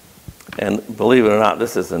bombs. And believe it or not,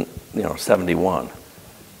 this isn't 71.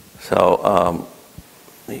 So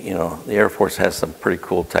the Air Force has some pretty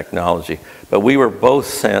cool technology. But we were both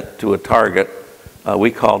sent to a target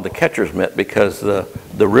we called the catcher's mitt, because the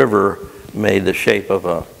river made the shape of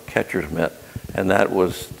a catcher's mitt, and that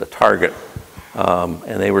was the target.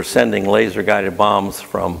 And they were sending laser-guided bombs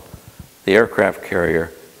from the aircraft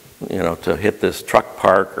carrier, to hit this truck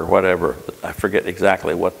park or whatever. I forget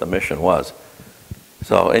exactly what the mission was.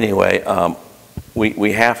 So anyway,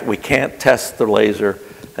 we can't test the laser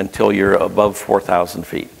until you're above 4,000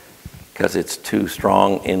 feet, because it's too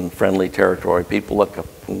strong in friendly territory. People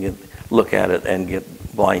look at it and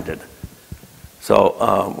get blinded.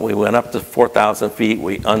 So we went up to 4,000 feet.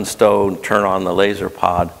 We unstowed, turned on the laser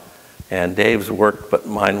pod, and Dave's worked, but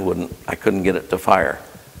mine wouldn't. I couldn't get it to fire.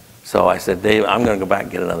 So I said, Dave, I'm going to go back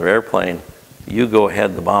and get another airplane. You go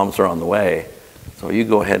ahead. The bombs are on the way. So you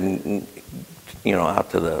go ahead and out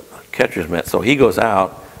to the catcher's mitt. So he goes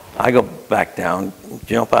out, I go back down,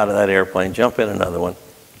 jump out of that airplane, jump in another one,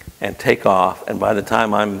 and take off. And by the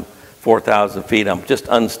time I'm 4,000 feet, I'm just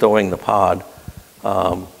unstowing the pod.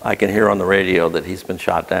 I can hear on the radio that he's been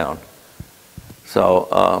shot down.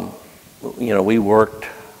 So, we worked,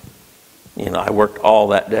 I worked all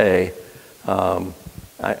that day.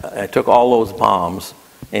 I took all those bombs,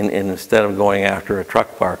 and instead of going after a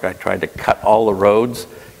truck park, I tried to cut all the roads,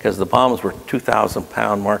 because the bombs were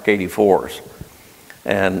 2,000-pound Mark 84s.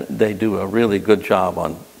 and they do a really good job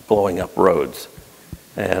on blowing up roads.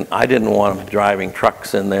 And I didn't want them driving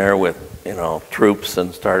trucks in there with, you know, troops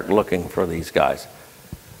and start looking for these guys.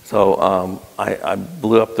 So I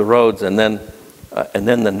blew up the roads, and then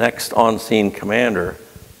the next on-scene commander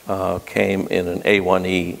came in an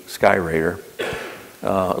A1E Skyraider,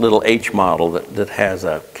 a little H model that has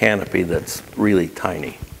a canopy that's really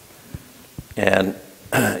tiny. And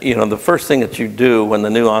you know, the first thing that you do when the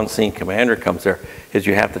new on-scene commander comes there is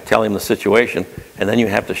you have to tell him the situation, and then you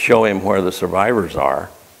have to show him where the survivors are.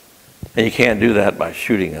 And you can't do that by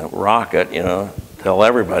shooting a rocket, you know, tell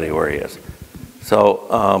everybody where he is.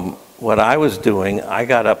 So what I was doing, I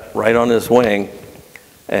got up right on his wing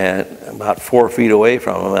and about 4 feet away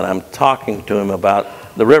from him, and I'm talking to him about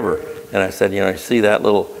the river. And I said, you know, you see that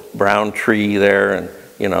little brown tree there? And,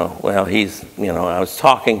 you know, well, he's, you know, I was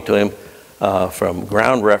talking to him from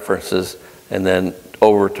ground references and then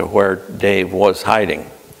over to where Dave was hiding.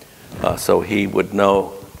 So he would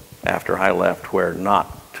know after I left where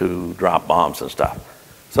not to drop bombs and stuff.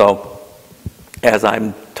 So as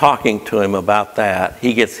I'm talking to him about that,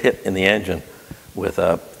 he gets hit in the engine with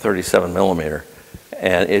a 37 millimeter,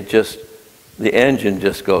 and it just, the engine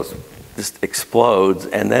just goes, just explodes,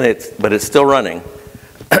 and then but it's still running,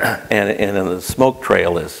 and the smoke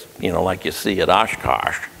trail is, you know, like you see at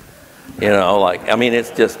Oshkosh, you know, like, I mean, it's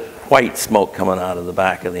just white smoke coming out of the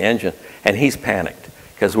back of the engine, and he's panicked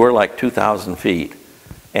because we're like 2,000 feet,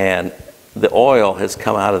 and the oil has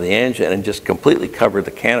come out of the engine and just completely covered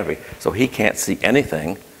the canopy, so he can't see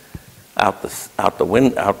anything outside,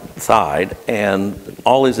 and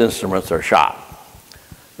all his instruments are shot.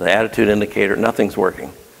 The attitude indicator, nothing's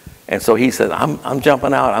working. And so he said, I'm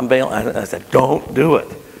jumping out, I'm bailing. I said, don't do it.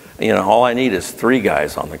 You know, all I need is 3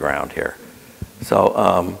 guys on the ground here.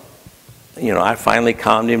 So, you know, I finally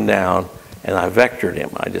calmed him down, and I vectored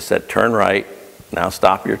him. I just said, turn right, now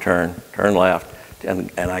stop your turn, turn left.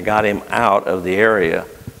 And I got him out of the area,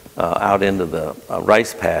 out into the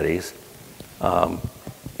rice paddies.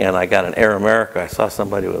 And I got an Air America. I saw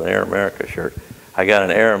somebody with an Air America shirt. I got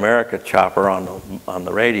an Air America chopper on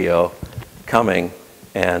the radio coming,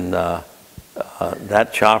 and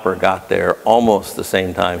that chopper got there almost the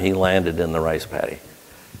same time he landed in the rice paddy.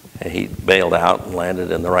 And he bailed out and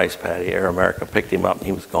landed in the rice paddy. Air America picked him up, and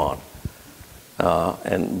he was gone.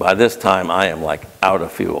 And by this time, I am like out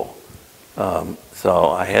of fuel. So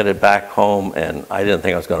I headed back home, and I didn't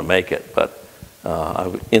think I was going to make it, but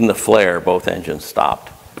in the flare, both engines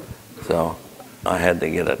stopped. So I had to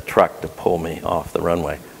get a truck to pull me off the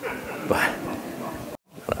runway. But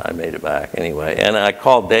I made it back anyway. And I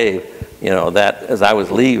called Dave, you know, that as I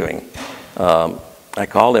was leaving, I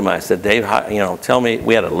called him. I said, Dave, you know, tell me,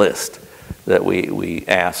 we had a list that we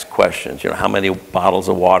asked questions. You know, how many bottles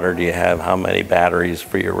of water do you have? How many batteries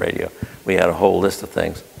for your radio? We had a whole list of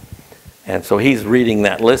things. And so he's reading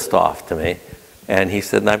that list off to me, and he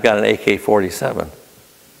said, and I've got an AK-47.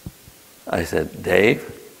 I said, Dave,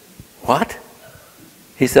 what?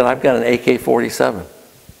 He said, I've got an AK-47.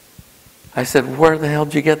 I said, where the hell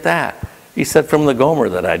did you get that? He said, from the Gomer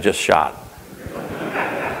that I just shot.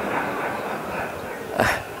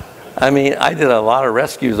 I mean, I did a lot of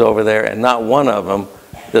rescues over there, and not one of them,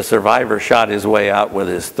 the survivor shot his way out with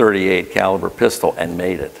his .38 caliber pistol and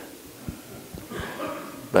made it.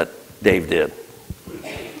 But Dave did.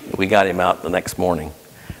 We got him out the next morning.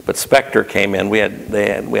 But Spectre came in. We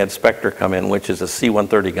had Spectre come in, which is a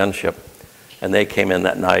C-130 gunship, and they came in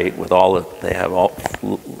that night with they have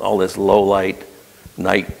all this low light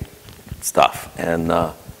night stuff, and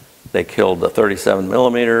they killed the 37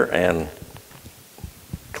 millimeter and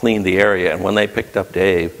cleaned the area. And when they picked up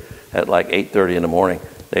Dave at like 8:30 in the morning,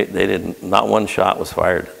 they didn't. Not one shot was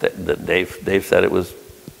fired. Dave said it was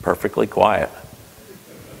perfectly quiet.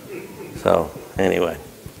 So anyway,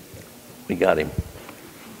 we got him.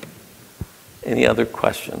 Any other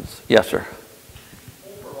questions? Yes, sir.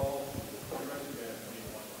 Overall,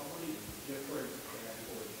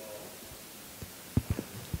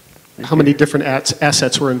 How many different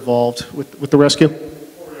assets were involved with the rescue?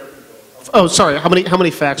 Oh, sorry. How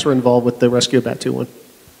many facts were involved with the rescue of Bat-21?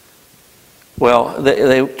 Well,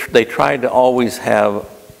 they tried to always have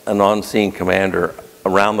an on-scene commander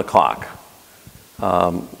around the clock.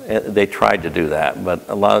 They tried to do that, but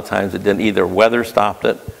a lot of times it didn't. Either weather stopped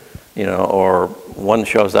it, you know, or one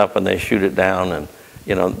shows up and they shoot it down, and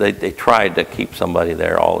you know, they tried to keep somebody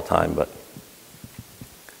there all the time, but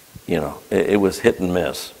you know, it was hit and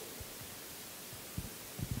miss.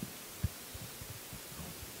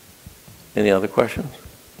 Any other questions?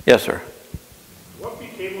 Yes, sir. What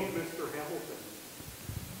became of Mr. Hamilton?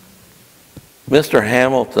 Mr.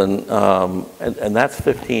 Hamilton, and that's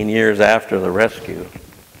 15 years after the rescue.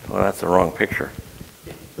 Well, that's the wrong picture.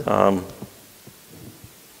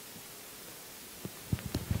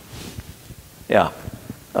 Yeah.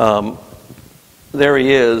 There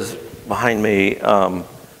he is behind me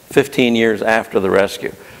 15 years after the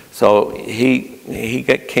rescue. So he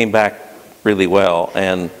came back really well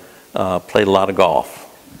and played a lot of golf.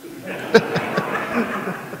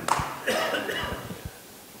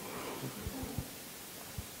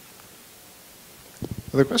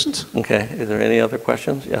 Other questions? Okay, is there any other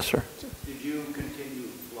questions? Yes, sir. Did you continue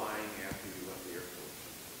flying after you left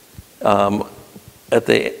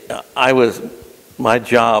the Air Force? My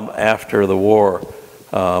job after the war,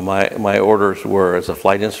 my orders were as a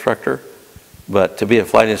flight instructor, but to be a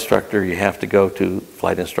flight instructor, you have to go to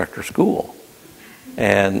flight instructor school.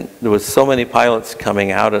 And there was so many pilots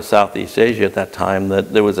coming out of Southeast Asia at that time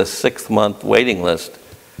that there was a 6-month waiting list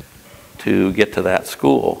to get to that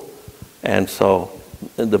school. And so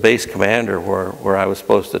the base commander where I was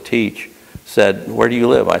supposed to teach said, "Where do you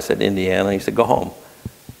live?" I said, "Indiana." He said, "Go home."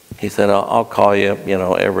 He said, I'll call you,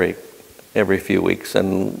 every few weeks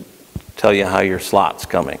and tell you how your slot's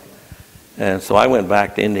coming." And so I went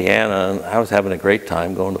back to Indiana, and I was having a great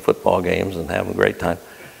time going to football games and having a great time.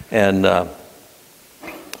 And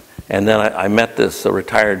then I met this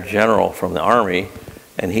retired general from the Army,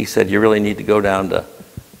 and he said, "You really need to go down to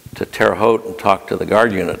Terre Haute and talk to the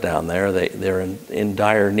guard unit down there. They're in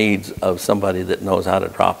dire needs of somebody that knows how to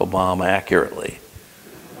drop a bomb accurately."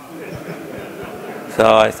 So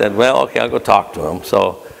I said, "Well, okay, I'll go talk to him."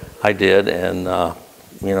 So I did, and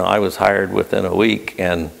I was hired within a week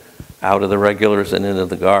and out of the regulars and into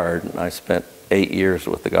the Guard. And I spent 8 years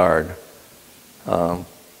with the Guard, and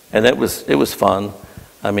it was fun.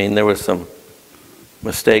 I mean, there was some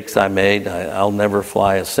mistakes I made. I'll never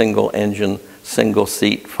fly a single-engine,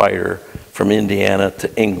 single-seat fighter from Indiana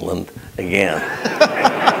to England again.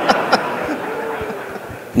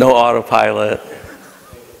 No autopilot.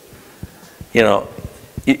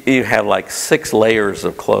 You have like 6 layers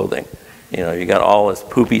of clothing. You got all this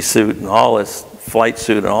poopy suit and all this flight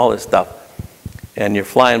suit and all this stuff. And you're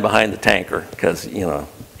flying behind the tanker because,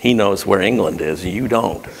 he knows where England is, you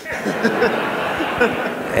don't.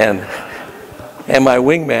 And my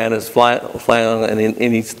wingman is flying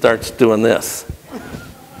and he starts doing this,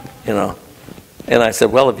 And I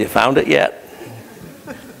said, "Well, have you found it yet?"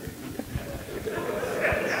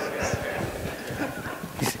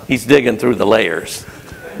 He's digging through the layers.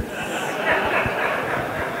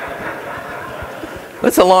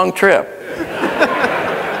 It's a long trip.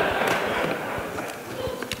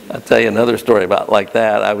 I'll tell you another story about like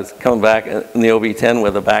that. I was coming back in the OB-10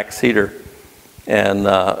 with a back-seater, and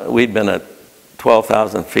we'd been at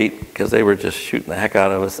 12,000 feet because they were just shooting the heck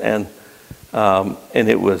out of us, and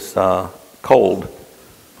it was cold,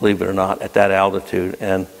 believe it or not, at that altitude.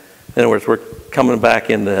 And in other words, we're coming back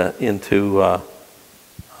into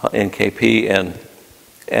NKP, and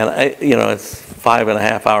it's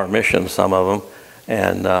 5.5-hour missions, some of them,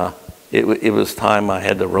 and it was time I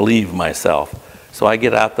had to relieve myself. So I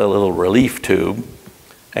get out the little relief tube,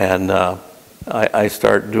 and I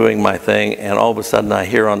start doing my thing, and all of a sudden I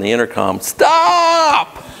hear on the intercom,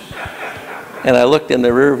 "Stop!" And I looked in the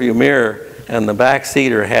rearview mirror, and the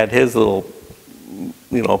backseater had his little,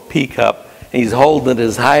 pea cup, and he's holding it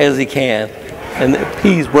as high as he can, and the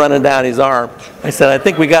pea's running down his arm. I said, "I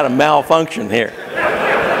think we got a malfunction here."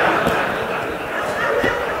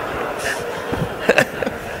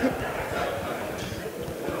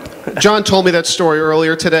 John told me that story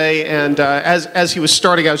earlier today, and as he was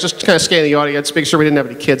starting, I was just kind of scanning the audience, making sure we didn't have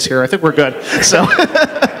any kids here. I think we're good. So,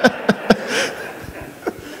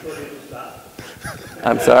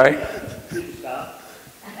 I'm sorry?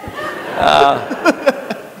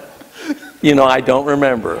 I don't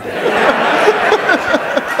remember.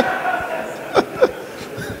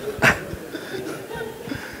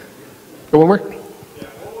 Go one more. What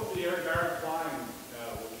was the Air Guard flying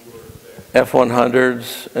when you were there? F-100s,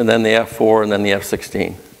 and then the F-4, and then the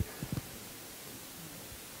F-16.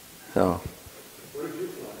 So, Where did you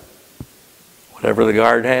fly? whatever the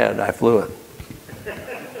Guard had, I flew it.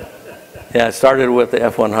 Yeah, I started with the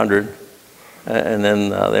F-100, and then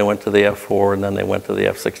they went to the F-4, and then they went to the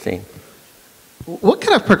F-16. What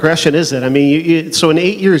kind of progression is it? I mean, so in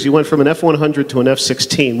 8 years, you went from an F-100 to an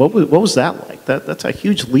F-16. What was that like? That's a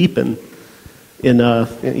huge leap in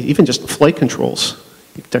even just flight controls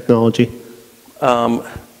technology.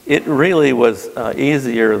 It really was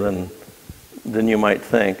easier than you might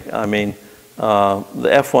think. I mean, the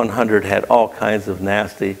F-100 had all kinds of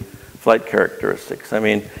nasty flight characteristics. I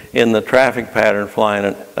mean, in the traffic pattern flying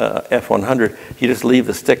an F-100, you just leave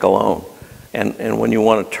the stick alone. And when you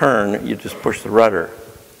want to turn, you just push the rudder.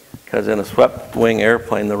 Because in a swept wing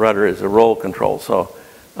airplane, the rudder is a roll control. So,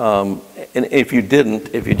 and if you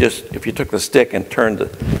didn't, if you took the stick and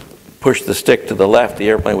pushed the stick to the left, the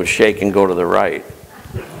airplane would shake and go to the right.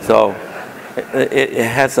 So it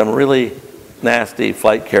had some really nasty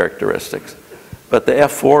flight characteristics. But the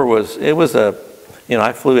F4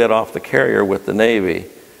 I flew it off the carrier with the Navy,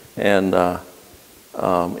 and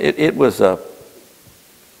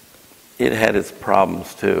it had its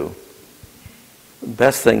problems too. The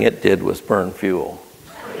best thing it did was burn fuel.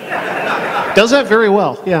 Does that very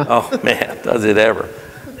well, yeah. Oh man, does it ever.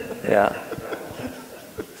 Yeah.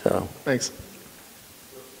 So. Thanks.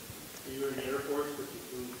 Were you in the Air Force, but you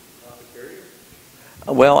flew off the carrier?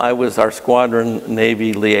 Well, I was our squadron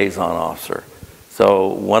Navy liaison officer. So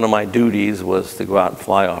one of my duties was to go out and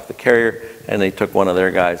fly off the carrier, and they took one of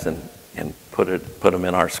their guys and put him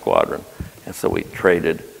in our squadron. And so we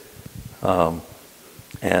traded. And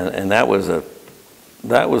that was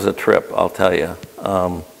a trip, I'll tell you.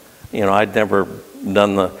 I'd never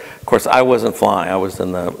done of course I wasn't flying. I was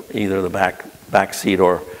in either the back seat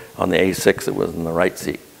or on the A6 it was in the right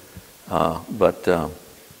seat. But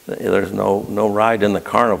there's no ride in the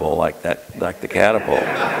Carnival like the Catapult.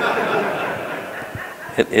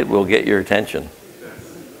 It will get your attention.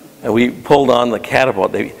 And we pulled on the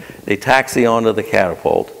Catapult. They taxi onto the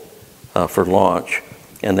Catapult for launch.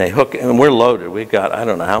 And they hook, and we're loaded. We've got, I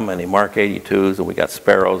don't know how many Mark 82s, and we got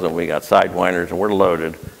Sparrows, and we got Sidewinders, and we're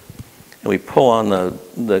loaded. And we pull on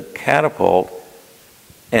the Catapult,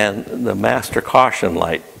 and the master caution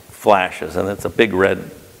light flashes, and it's a big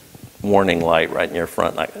red warning light right in your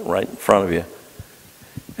front, right in front of you.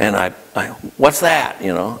 And I what's that,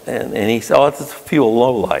 And he said, oh, it's a fuel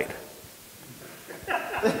low light.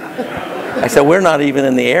 I said, we're not even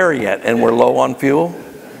in the air yet, and we're low on fuel?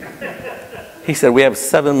 He said, we have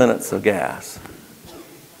 7 minutes of gas.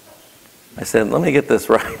 I said, let me get this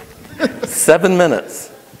right. 7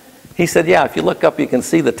 minutes. He said, yeah, if you look up, you can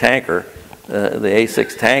see the tanker, the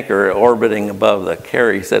A6 tanker orbiting above the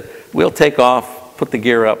carrier. He said, we'll take off, put the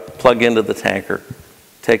gear up, plug into the tanker,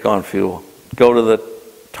 take on fuel, go to the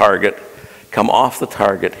target, come off the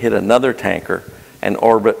target, hit another tanker, and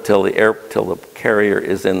orbit till the carrier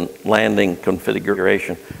is in landing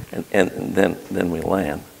configuration, and then we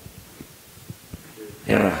land.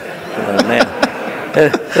 Man,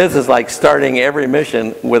 this is like starting every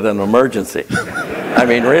mission with an emergency. I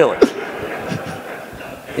mean, really.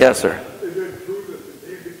 Yes, sir. Is it true that the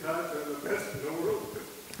Navy pilots are the best in the world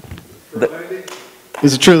for landing?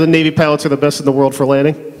 Is it true the Navy pilots are the best in the world for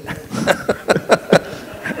landing?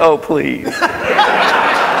 Oh, please.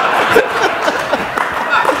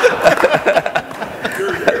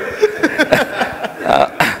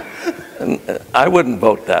 I wouldn't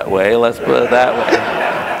vote that way, let's put it that way.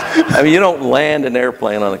 I mean, you don't land an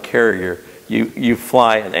airplane on a carrier. You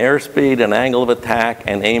fly an airspeed, an angle of attack,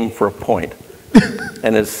 and aim for a point.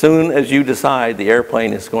 And as soon as you decide the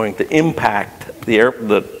airplane is going to impact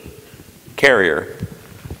the carrier,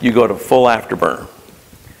 you go to full afterburner.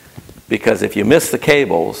 Because if you miss the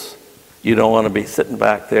cables, you don't want to be sitting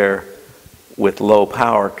back there with low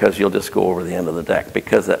power because you'll just go over the end of the deck,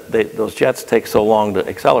 because those jets take so long to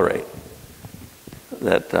accelerate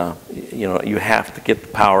that you have to get the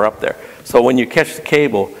power up there. So when you catch the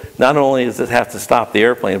cable, not only does it have to stop the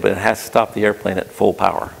airplane, but it has to stop the airplane at full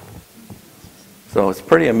power. So it's a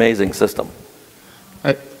pretty amazing system.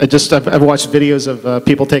 I've watched videos of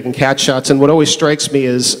people taking cat shots, and what always strikes me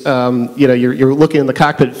is, you're looking in the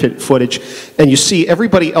cockpit footage, and you see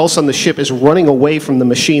everybody else on the ship is running away from the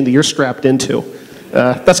machine that you're strapped into.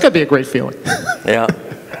 That's got to be a great feeling. Yeah,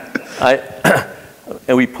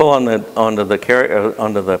 and we pull onto the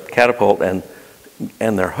catapult, and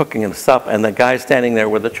they're hooking us up, and the guy's standing there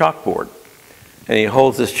with a chalkboard, and he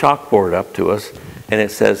holds this chalkboard up to us, and it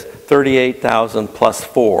says 38,000 plus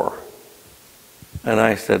 4. And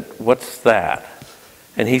I said, what's that?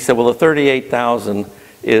 And he said, well, the 38,000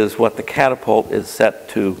 is what the catapult is set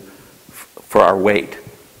to for our weight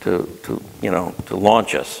to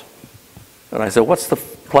launch us. And I said, what's the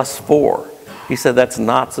plus 4? He said, that's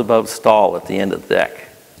knots above stall at the end of the deck.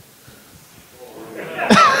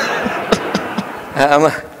 I'm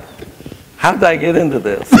like, how did I get into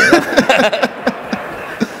this?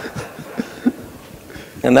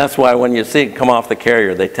 And that's why when you see it come off the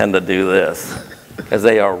carrier, they tend to do this, because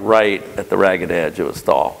they are right at the ragged edge of a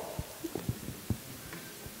stall.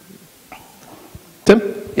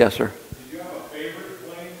 Tim? Yes, sir. Did you have a favorite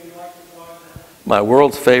plane you like to fly? My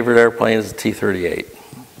world's favorite airplane is the T-38.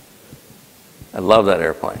 I love that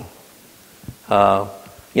airplane.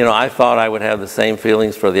 I thought I would have the same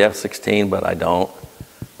feelings for the F-16, but I don't.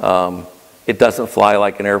 It doesn't fly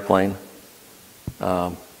like an airplane.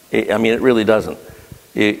 I mean, it really doesn't.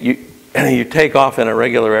 You take off in a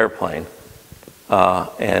regular airplane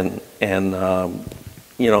and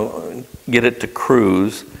you know, get it to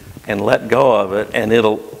cruise and let go of it, and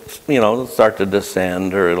it'll, you know, start to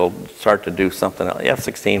descend, or it'll start to do something else. The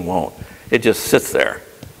F-16 won't. It just sits there.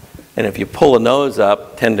 And if you pull the nose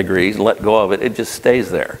up 10 degrees and let go of it, it just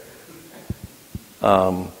stays there.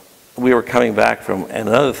 We were coming back from, and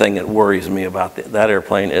another thing that worries me about that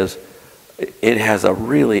airplane is it has a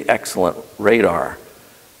really excellent radar.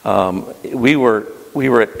 We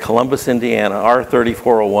were at Columbus, Indiana.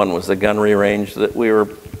 R-3401 was the gunnery range that we were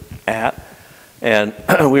at. And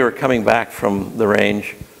we were coming back from the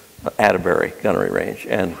range, Atterbury gunnery range.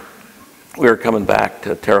 And we were coming back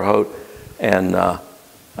to Terre Haute. And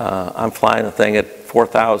I'm flying the thing at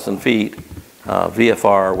 4,000 feet,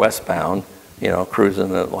 VFR westbound, you know,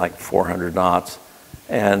 cruising at like 400 knots.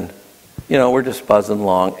 And, you know, we're just buzzing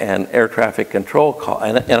along. And air traffic control call.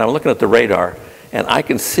 And I'm looking at the radar. And I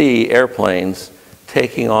can see airplanes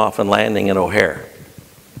taking off and landing in O'Hare.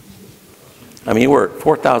 I mean, we're at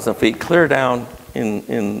 4,000 feet, clear down in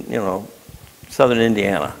you know, southern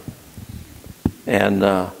Indiana. And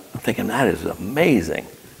I'm thinking, that is amazing.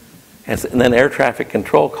 And then air traffic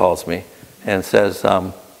control calls me and says,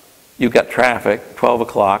 you've got traffic, 12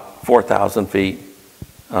 o'clock, 4,000 feet,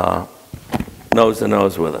 nose to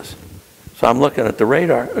nose with us. So I'm looking at the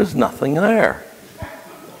radar, there's nothing there.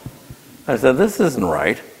 I said, this isn't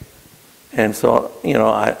right. And so, you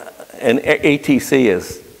know, and ATC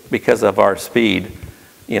is, because of our speed,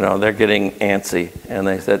 you know, they're getting antsy. And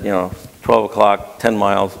they said, you know, 12 o'clock, 10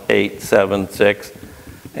 miles, 8, 7, 6.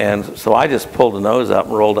 And so I just pulled the nose up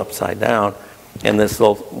and rolled upside down. And this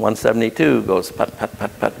little 172 goes put, put,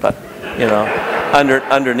 put, put, put, you know,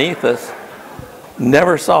 underneath us.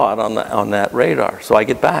 Never saw it on that radar. So I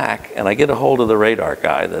get back and I get a hold of the radar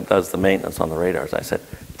guy that does the maintenance on the radars. I said,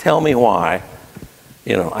 tell me why,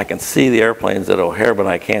 you know, I can see the airplanes at O'Hare, but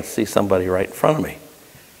I can't see somebody right in front of me.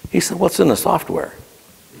 He said, what's in the software?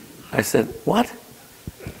 I said, what?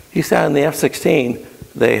 He said, on the F-16,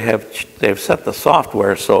 they've set the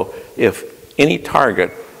software so if any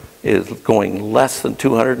target is going less than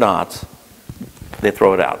 200 knots, they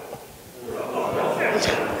throw it out.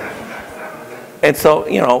 And so,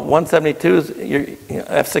 you know, 172s,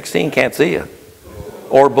 F-16 can't see you,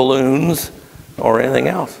 or balloons, or anything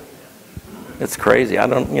else. It's crazy. I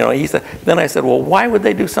don't, you know, he said, then I said, well, why would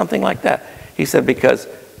they do something like that? He said, because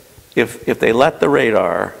if they let the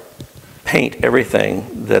radar paint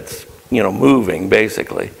everything that's, you know, moving,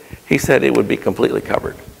 basically, he said it would be completely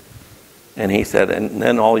covered. And he said, and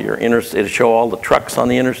then all your interstate, it would show all the trucks on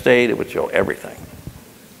the interstate, it would show everything.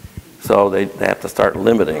 So they have to start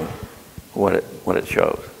limiting what it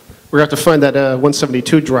shows. We're going to have to find that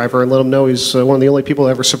 172 driver and let him know he's one of the only people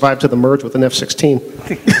that ever survived to the merge with an F-16.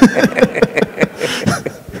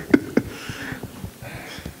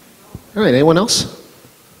 All right, anyone else?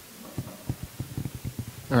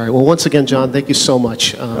 All right, well, once again, John, thank you so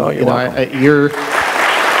much. You're welcome. You're...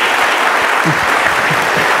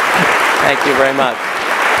 Thank you very much.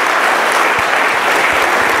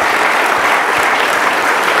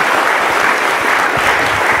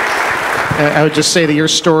 I would just say that your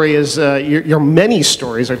story is, your many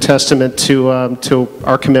stories are testament to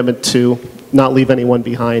our commitment to not leave anyone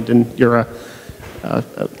behind, and you're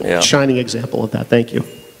a shining example of that. Thank you.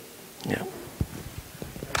 Yeah.